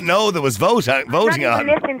you not know there was voting on? I'm not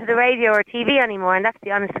even listening to the radio or TV anymore, and that's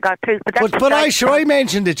the honest to God truth. But I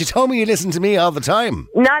mentioned it. You told me you listened to me all the time.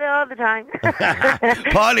 Not all the time.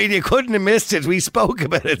 Pauline, you couldn't have missed it. We spoke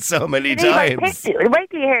about it so many times. Wait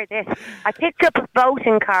till you hear this. I picked up a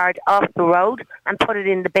voting card off the road and put it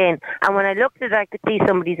in the bin. And when I looked at it, I could see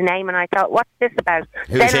somebody's name, and I thought, what's this about?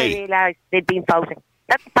 Who's I realised they'd been voting.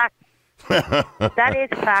 That's a fact. That is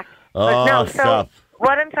a fact. Stop.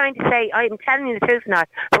 What I'm trying to say, I'm telling you the truth now,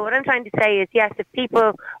 but what I'm trying to say is, yes, if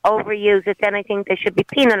people overuse it, then I think they should be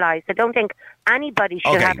penalised. I don't think anybody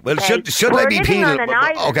should have to pay. Should I be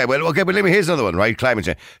penalised? Okay, but here's another one, right? Climate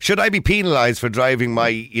change. Should I be penalised for driving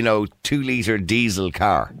my, 2-litre diesel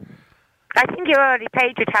car? I think you already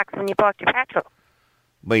paid your tax when you bought your petrol.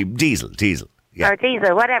 My diesel. Yeah. Or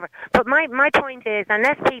diesel, whatever. But my point is,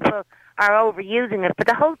 unless people are overusing it, but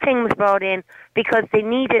the whole thing was brought in because they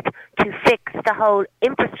needed to fix the whole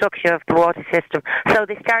infrastructure of the water system. So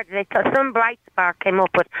some bright spark came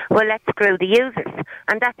up with, well, let's screw the users.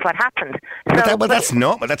 And that's what happened.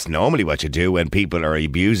 That's normally what you do when people are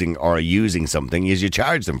abusing or using something, is you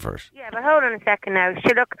charge them for it. Yeah, but hold on a second now.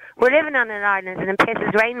 Look, we're living on an island and it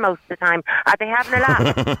pisses rain most of the time. Are they having a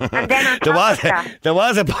laugh? And then on top of that... There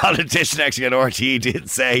was a politician actually on RTE did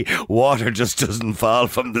say water just doesn't fall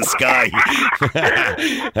from the sky.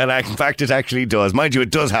 And in fact, it actually does. Mind you,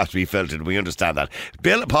 it does have to be filtered. We understand that.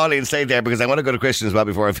 Bill, Pauline, stay there because I want to go to Christian as well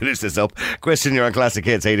before I finish this up. Christian, you're on Classic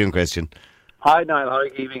Hits. How you doing, Christian? Hi, Niall. How are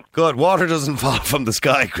you keeping? Good. Water doesn't fall from the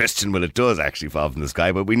sky, Christian. Well, it does actually fall from the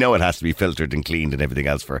sky, but we know it has to be filtered and cleaned and everything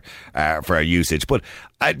else for our usage. But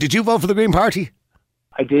did you vote for the Green Party?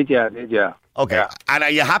 I did, yeah. Okay. Yeah. And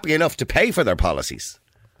are you happy enough to pay for their policies?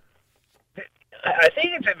 I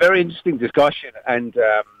think it's a very interesting discussion, and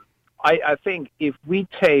I think if we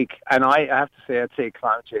take, and I have to say, I take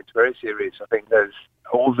climate change very serious. I think there's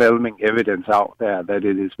overwhelming evidence out there that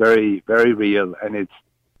it is very, very real, and if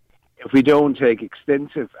we don't take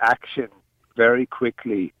extensive action very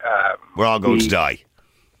quickly, we're all going to die.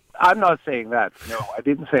 I'm not saying that. No, I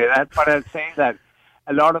didn't say that, but I'm saying that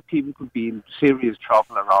a lot of people could be in serious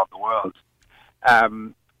trouble around the world.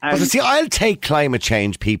 But see, I'll take climate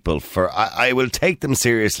change people I will take them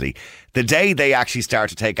seriously the day they actually start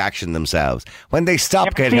to take action themselves. When they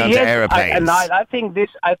stop getting onto aeroplanes. I think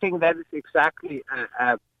that is exactly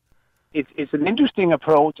it's an interesting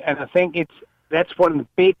approach, and I think that's one of the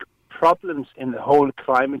big problems in the whole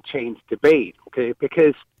climate change debate. Okay,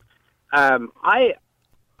 because I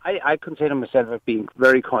consider myself as being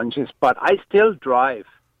very conscious, but I still drive.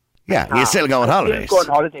 Yeah, you still go on holidays. Still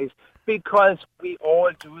go on holidays. Because we all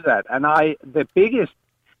do that, and the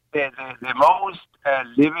most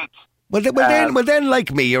livid. Well, then,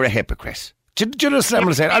 like me, you're a hypocrite. Do you understand what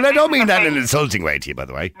I'm saying? And I don't mean that in an insulting way to you, by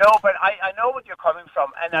the way. No, but I know what you're coming from,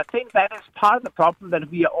 and I think that is part of the problem, that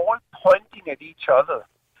we are all pointing at each other,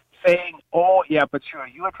 saying, "Oh, yeah, but sure,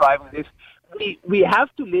 you are driving this." We have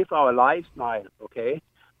to live our lives, Niall. Okay.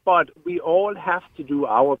 But we all have to do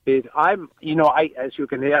our bit. As you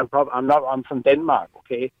can hear, I'm from Denmark.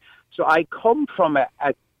 Okay. So I come from a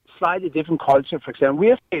slightly different culture. For example, we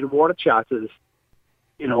have paid water charges,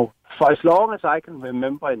 for as long as I can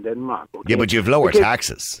remember in Denmark. Okay? Yeah, but you've lower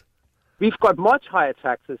taxes. We've got much higher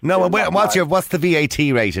taxes. No, what's the VAT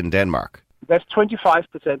rate in Denmark? That's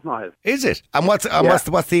 25% now. Is it? And what's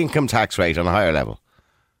the income tax rate on a higher level?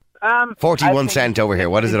 41 cent over here.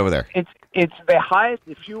 What is it over there? It's the highest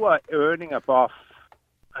if you are earning above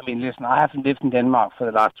I mean, listen, I haven't lived in Denmark for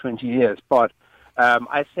the last 20 years, but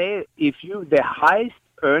I say the highest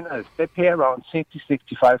earners, they pay around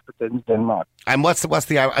 60-65% in Denmark. And what's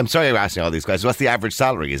the? I'm sorry, I'm asking all these questions. What's the average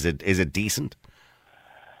salary? Is it decent?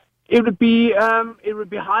 It would be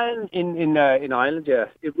high in Ireland, yeah.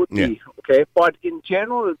 It would be, okay. But in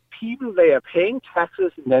general, people, they are paying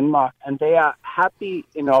taxes in Denmark, and they are happy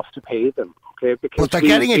enough to pay them, okay. Because but they're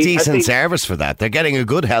getting a decent service for that. They're getting a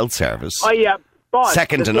good health service. Oh yeah, but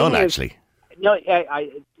second to none, actually. No,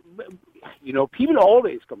 people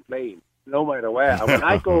always complain, no matter where. And when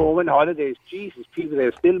I go home on holidays, Jesus, people,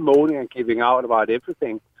 they're still moaning and giving out about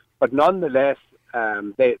everything. But nonetheless,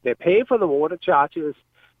 they pay for the water charges,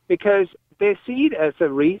 because they see it as a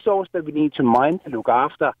resource that we need to mind and look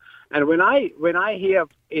after. And when I hear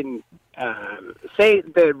in, say,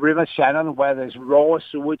 the River Shannon, where there's raw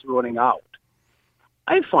sewage running out,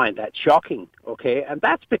 I find that shocking, okay? And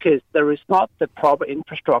that's because there is not the proper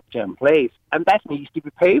infrastructure in place, and that needs to be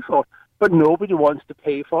paid for, but nobody wants to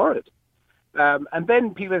pay for it. And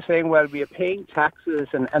then people are saying, well, we are paying taxes,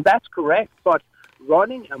 and that's correct, but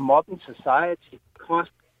running a modern society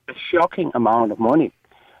costs a shocking amount of money.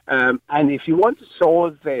 And if you want to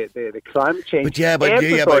solve the climate change...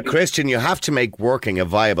 But Christian, you have to make working a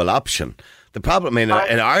viable option. The problem in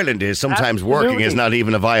Ireland is sometimes working is not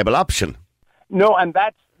even a viable option. No, and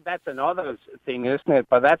that's another thing, isn't it?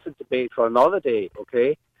 But that's a debate for another day,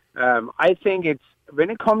 okay? I think when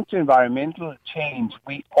it comes to environmental change,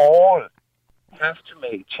 we all have to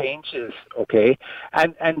make changes, okay?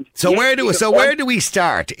 Where do we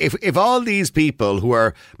start? If all these people who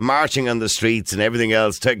are marching on the streets and everything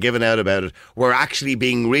else giving out about it were actually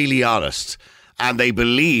being really honest, and they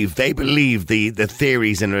believe the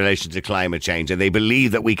theories in relation to climate change, and they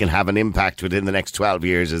believe that we can have an impact within the next 12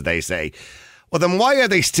 years, as they say, well, then why are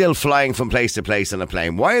they still flying from place to place on a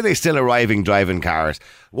plane? Why are they still arriving driving cars?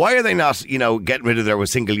 Why are they not, getting rid of their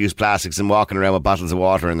single-use plastics and walking around with bottles of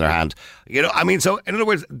water in their hand? So in other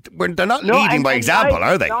words, they're not leading by example,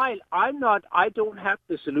 are they? Niall, I don't have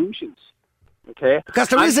the solutions, okay? Because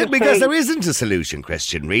there isn't a solution,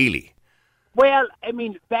 Christian, really. Well, I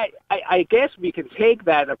mean, I guess we can take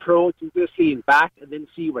that approach and just lean back and then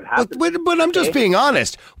see what happens. But I'm just being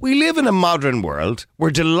honest. We live in a modern world.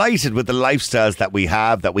 We're delighted with the lifestyles that we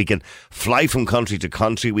have, that we can fly from country to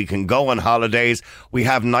country. We can go on holidays. We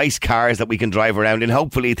have nice cars that we can drive around in.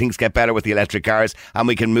 Hopefully things get better with the electric cars and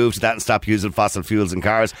we can move to that and stop using fossil fuels in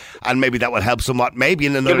cars. And maybe that will help somewhat. Maybe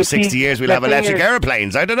in another 60 years we'll have electric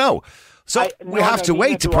airplanes. I don't know. So we have to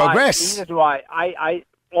wait to progress. Neither do I.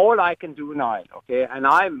 All I can do now, okay, and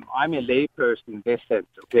I'm a layperson in this sense,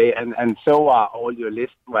 okay, and so are all your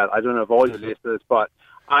listeners. Well, I don't know if all your listeners, but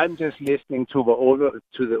I'm just listening to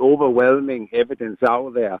the overwhelming evidence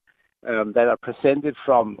out there that are presented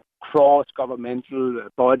from cross-governmental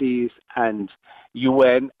bodies and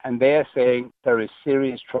UN, and they're saying there is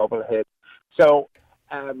serious trouble ahead. So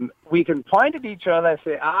we can point at each other and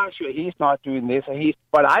say, sure, he's not doing this,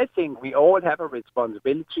 but I think we all have a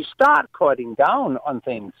responsibility to start cutting down on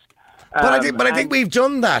things. I think we've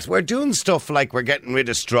done that. We're doing stuff like we're getting rid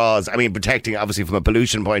of straws. I mean, protecting, obviously, from a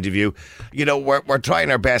pollution point of view. We're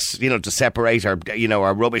trying our best, to separate our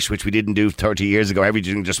rubbish, which we didn't do 30 years ago.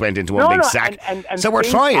 Everything just went into one big sack. And so we're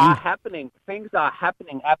trying. Things are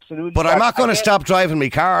happening, absolutely. But I'm not going to stop driving my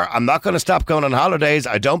car. I'm not going to stop going on holidays.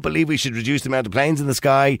 I don't believe we should reduce the amount of planes in the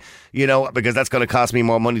sky, because that's going to cost me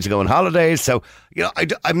more money to go on holidays. So,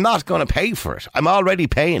 I'm not going to pay for it. I'm already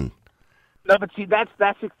paying. No, but see, that's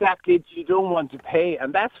exactly it. You don't want to pay,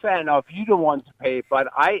 and that's fair enough. You don't want to pay, but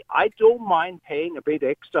I don't mind paying a bit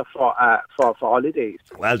extra for holidays.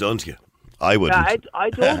 Well, don't you? I wouldn't. Yeah, I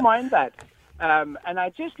don't mind that. And I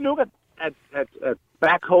just look at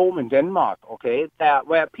back home in Denmark, okay,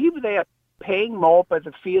 where people, they are paying more, but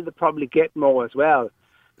they feel they probably get more as well.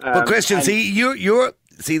 But Christian,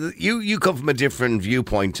 you come from a different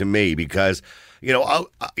viewpoint to me, because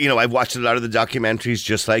I've watched a lot of the documentaries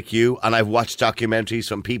just like you, and I've watched documentaries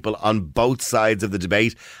from people on both sides of the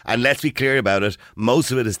debate, and let's be clear about it, most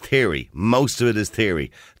of it is theory.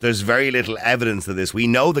 There's very little evidence of this. We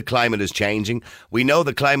know the climate is changing. We know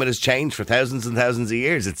the climate has changed for thousands and thousands of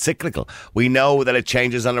years. It's cyclical. We know that it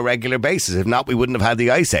changes on a regular basis. If not, we wouldn't have had the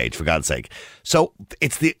Ice Age, for God's sake. So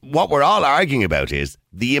what we're all arguing about is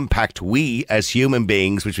the impact we as human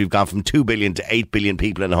beings, which we've gone from 2 billion to 8 billion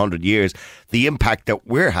people in 100 years, the impact that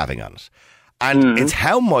we're having on it. And it's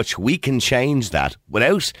how much we can change that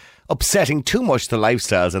without upsetting too much the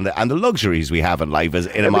lifestyles and the luxuries we have in life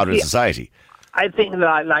in a modern society. I think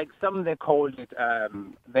that, like some, they called it,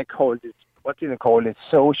 what do they call it,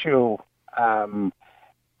 social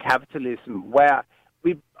capitalism, where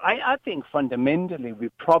I think fundamentally we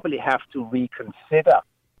probably have to reconsider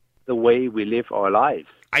the way we live our lives.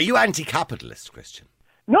 Are you anti-capitalist, Christian?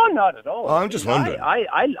 No, not at all. Oh, I'm just wondering.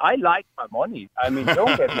 I like my money. I mean,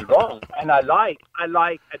 don't get me wrong. And I like a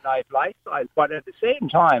nice lifestyle. But at the same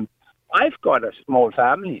time, I've got a small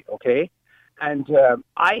family, okay? And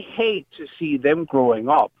I hate to see them growing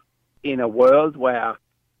up in a world where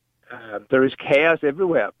there is chaos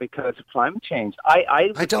everywhere because of climate change.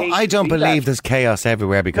 I don't believe there's chaos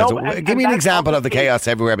everywhere because give me an example of the chaos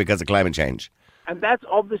everywhere because of climate change. And that's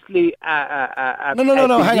obviously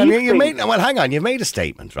No. Hang on. You've made a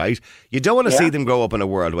statement, right? You don't want to see them grow up in a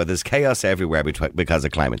world where there's chaos everywhere because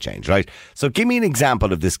of climate change, right? So give me an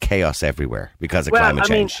example of this chaos everywhere because of climate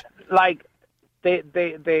change. Like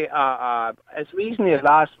they are as recently as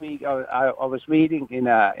last week. I was reading in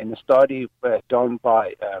a study done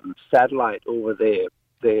by satellite over the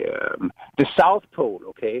South Pole,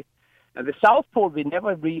 okay. And the South Pole, we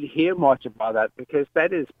never really hear much about that because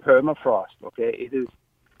that is permafrost, okay? It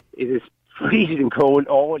is freezing cold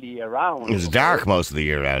all year round. It's dark most of the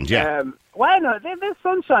year round, yeah. Well, no, there's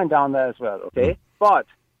sunshine down there as well, okay? But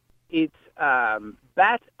it's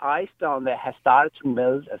that ice down there has started to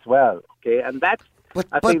melt as well, okay? And that's...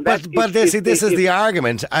 This is the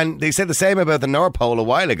argument, and they said the same about the North Pole a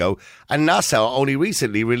while ago, and NASA only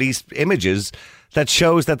recently released images that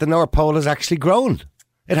shows that the North Pole has actually grown.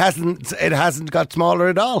 It hasn't got smaller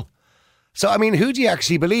at all. So, I mean, who do you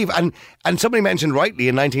actually believe? And somebody mentioned rightly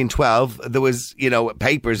in 1912, there was,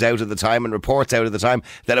 papers out at the time and reports out at the time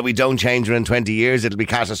that if we don't change within 20 years, it'll be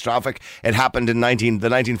catastrophic. It happened in the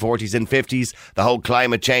 1940s and 50s, the whole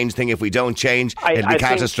climate change thing. If we don't change, it'll be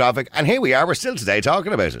catastrophic. And here we are, we're still today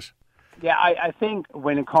talking about it. Yeah, I think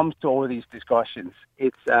when it comes to all these discussions,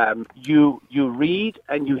 it's you read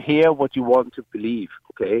and you hear what you want to believe,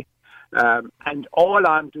 okay? And all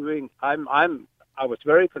I'm doing, I was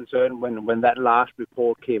very concerned when that last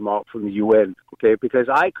report came out from the UN, okay, because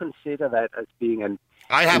I consider that as being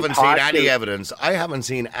I haven't seen any evidence. I haven't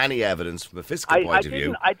seen any evidence from a fiscal point of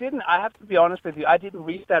view. I have to be honest with you. I didn't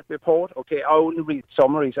read that report, okay. I only read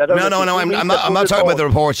summaries. I'm not talking about the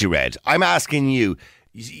reports you read. I'm asking you.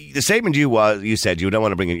 The statement you said you don't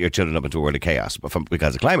want to bring your children up into a world of chaos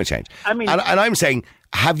because of climate change. I mean, and I'm saying,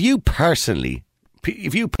 have you personally...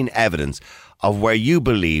 If you've been evidence of where you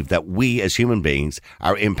believe that we as human beings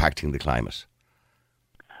are impacting the climate?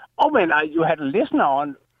 Oh, man, you had a listener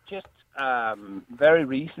on just very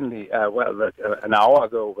recently, an hour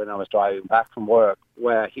ago when I was driving back from work,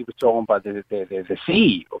 where he was talking about the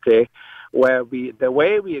sea, okay, where the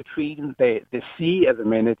way we are treating the sea at the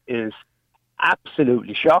minute is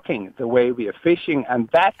absolutely shocking, the way we are fishing, and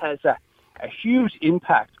that has a huge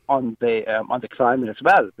impact on the climate as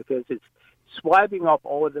well, because it's swiping up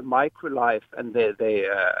all the microlife and the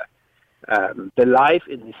life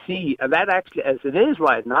in the sea, and that actually, as it is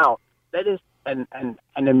right now, that is an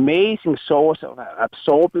amazing source of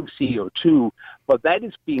absorbing CO2, but that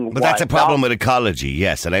is being. But that's a problem with ecology,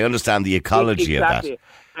 yes, and I understand the ecology of that.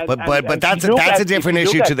 But that's a different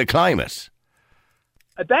issue to the climate.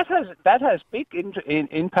 That has big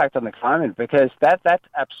impact on the climate because that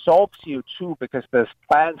absorbs CO2 because there's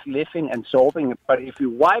plants living and absorbing it. But if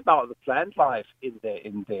you wipe out the plant life in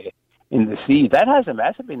the sea, that has a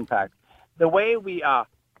massive impact. The way we are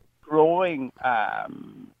growing,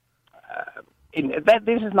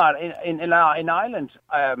 this is not in Ireland.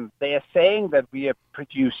 They are saying that we are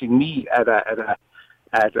producing meat at a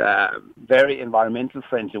very environmental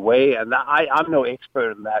friendly way, and I'm no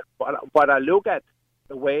expert in that. But I look at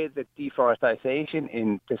the way that deforestation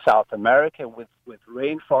in South America with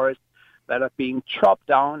rainforests that are being chopped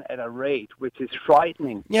down at a rate which is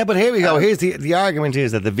frightening. Yeah, but here we go. Here's the argument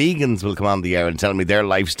is that the vegans will come on the air and tell me their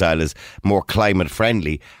lifestyle is more climate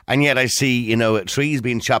friendly, and yet I see trees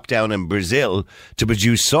being chopped down in Brazil to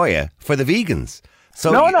produce soya for the vegans.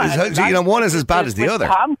 So one is as bad as the other.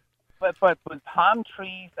 But with palm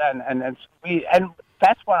trees and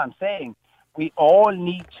that's what I'm saying. We all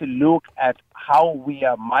need to look at how we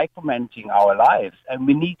are micromanaging our lives, and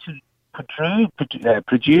we need to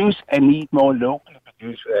produce and eat more locally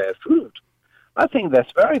produced food. I think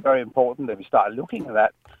that's very, very important that we start looking at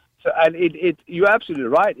that. So, and you're absolutely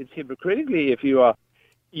right. It's hypocritically if you are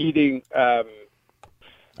eating.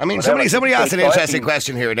 Somebody asked an interesting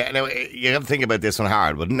question here. Now, you have to think about this one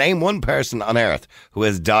hard. But name one person on Earth who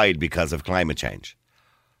has died because of climate change.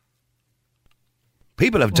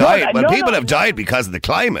 People have died. People have died because of the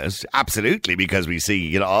climate, absolutely, because we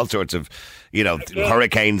see all sorts of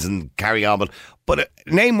hurricanes and carry on. But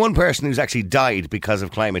name one person who's actually died because of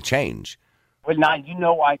climate change. Well, now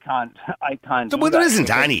I can't. Well, there isn't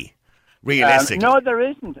any, realistically. No, there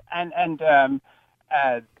isn't, and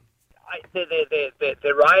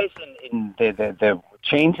the rise in the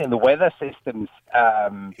change in the weather systems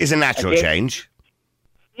is a natural change.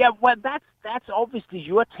 Yeah, well, that's obviously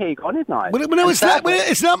your take on it now. Well, no,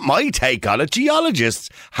 it's not my take on it. Geologists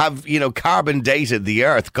have, carbon dated the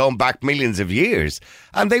Earth going back millions of years,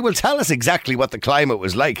 and they will tell us exactly what the climate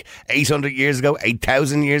was like 800 years ago,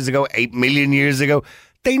 8,000 years ago, 8 million years ago.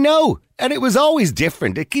 They know, and it was always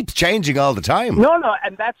different. It keeps changing all the time. No,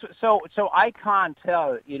 and that's so I can't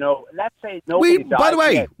tell. Let's say nobody died. By the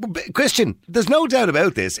way, Christian, there's no doubt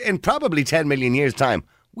about this. In probably 10 million years' time,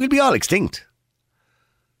 we'll be all extinct.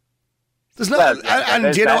 There's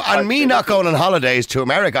and me not going on holidays to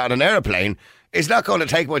America on an aeroplane is not going to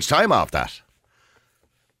take much time off that.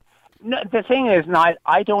 No, the thing is,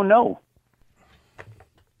 I don't know.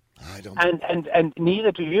 And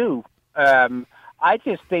neither do you. I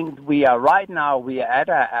just think we are at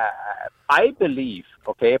I believe,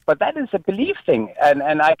 okay, but that is a belief thing,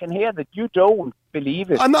 and I can hear that you don't believe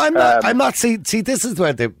it. I'm not. See, this is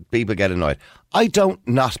where the people get annoyed. I don't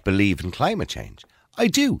not believe in climate change. I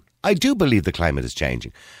do. I do believe the climate is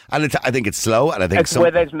changing, and I think it's slow, and I think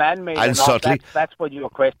whether it's man-made and subtly. That's what you're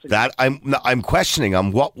questioning. That I'm questioning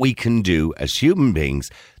on what we can do as human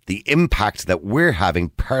beings, the impact that we're having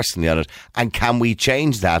personally on it, and can we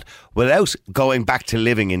change that without going back to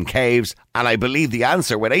living in caves? And I believe the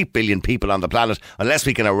answer, with 8 billion people on the planet, unless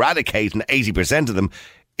we can eradicate 80% of them,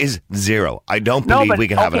 is zero. I don't believe we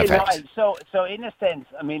can have an effect. So in a sense,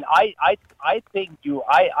 I mean, I think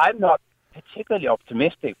I'm not particularly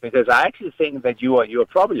optimistic, because I actually think that you are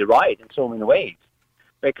probably right in so many ways,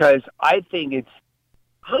 because I think it's,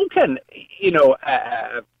 how can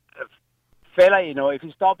a fella, if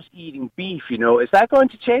he stops eating beef, is that going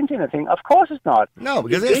to change anything? Of course it's not. No,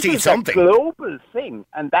 because it's something. It's a global thing,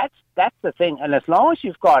 and that's the thing. And as long as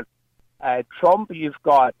you've got Trump, you've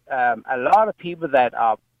got a lot of people that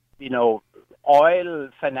are oil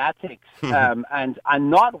fanatics and are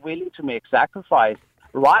not willing to make sacrifice.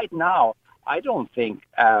 Right now, I don't think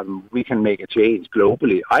we can make a change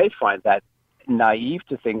globally. I find that naive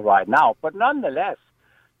to think right now. But nonetheless,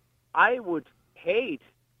 I would hate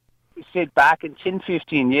to sit back in 10,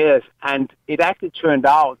 15 years and it actually turned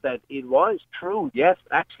out that it was true. Yes,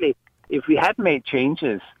 actually, if we had made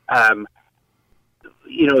changes,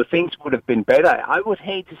 things would have been better. I would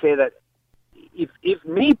hate to say that if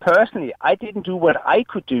me personally, I didn't do what I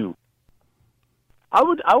could do, I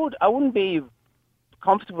wouldn't be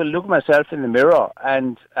comfortable looking myself in the mirror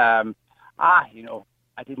and I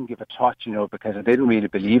didn't give a touch, because I didn't really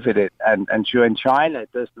believe in it. And sure, in China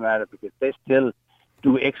it doesn't matter because they still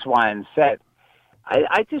do X, Y, and Z.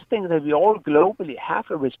 I just think that we all globally have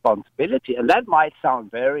a responsibility, and that might sound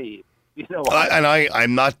very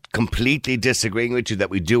I'm not completely disagreeing with you that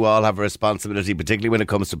we do all have a responsibility, particularly when it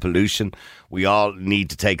comes to pollution. We all need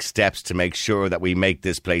to take steps to make sure that we make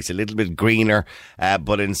this place a little bit greener.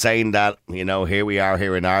 But in saying that, here we are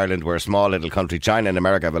here in Ireland. We're a small little country. China and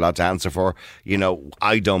America have a lot to answer for.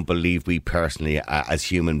 I don't believe we personally, as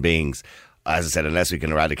human beings, as I said, unless we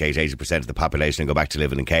can eradicate 80% of the population and go back to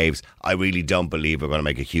living in caves, I really don't believe we're going to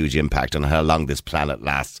make a huge impact on how long this planet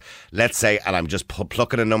lasts. Let's say, and I'm just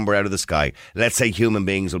plucking a number out of the sky, let's say human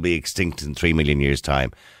beings will be extinct in 3 million years'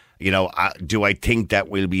 time. Do I think that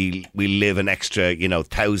we'll live an extra,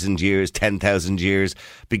 1,000 years, 10,000 years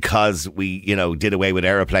because we, did away with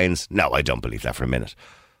aeroplanes? No, I don't believe that for a minute.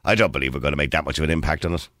 I don't believe we're going to make that much of an impact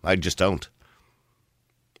on it. I just don't.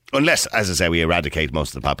 Unless, as I say, we eradicate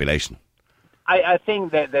most of the population. I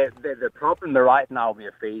think that the problem right now we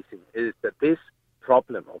are facing is that this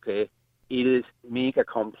problem, okay, it is mega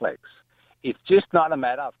complex. It's just not a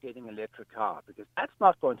matter of getting an electric car, because that's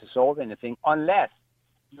not going to solve anything unless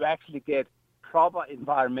you actually get proper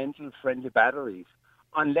environmental friendly batteries,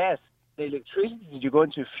 unless the electricity you're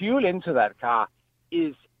going to fuel into that car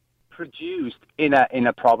is produced in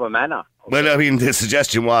a proper manner. Well, I mean, the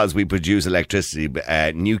suggestion was we produce electricity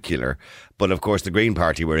nuclear, but of course the Green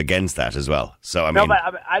Party were against that as well. So I mean,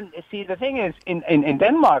 see, the thing is, in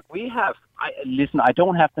Denmark we have. I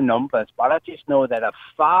don't have the numbers, but I just know that a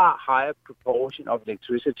far higher proportion of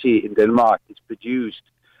electricity in Denmark is produced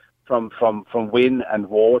from wind and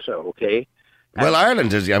water. Okay. Well,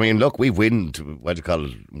 Ireland is, look, we've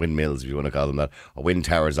windmills, if you want to call them that, or wind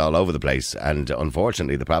towers all over the place. And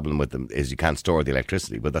unfortunately, the problem with them is you can't store the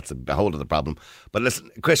electricity, but that's a whole other problem. But listen,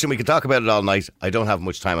 Christian, we can talk about it all night. I don't have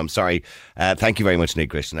much time, I'm sorry. Thank you very much, Nick,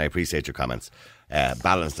 Christian. I appreciate your comments.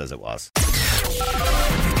 Balanced as it was.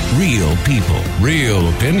 Real people, real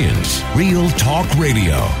opinions, real talk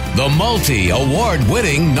radio. The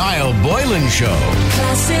multi-award-winning Niall Boylan Show.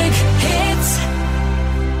 Classic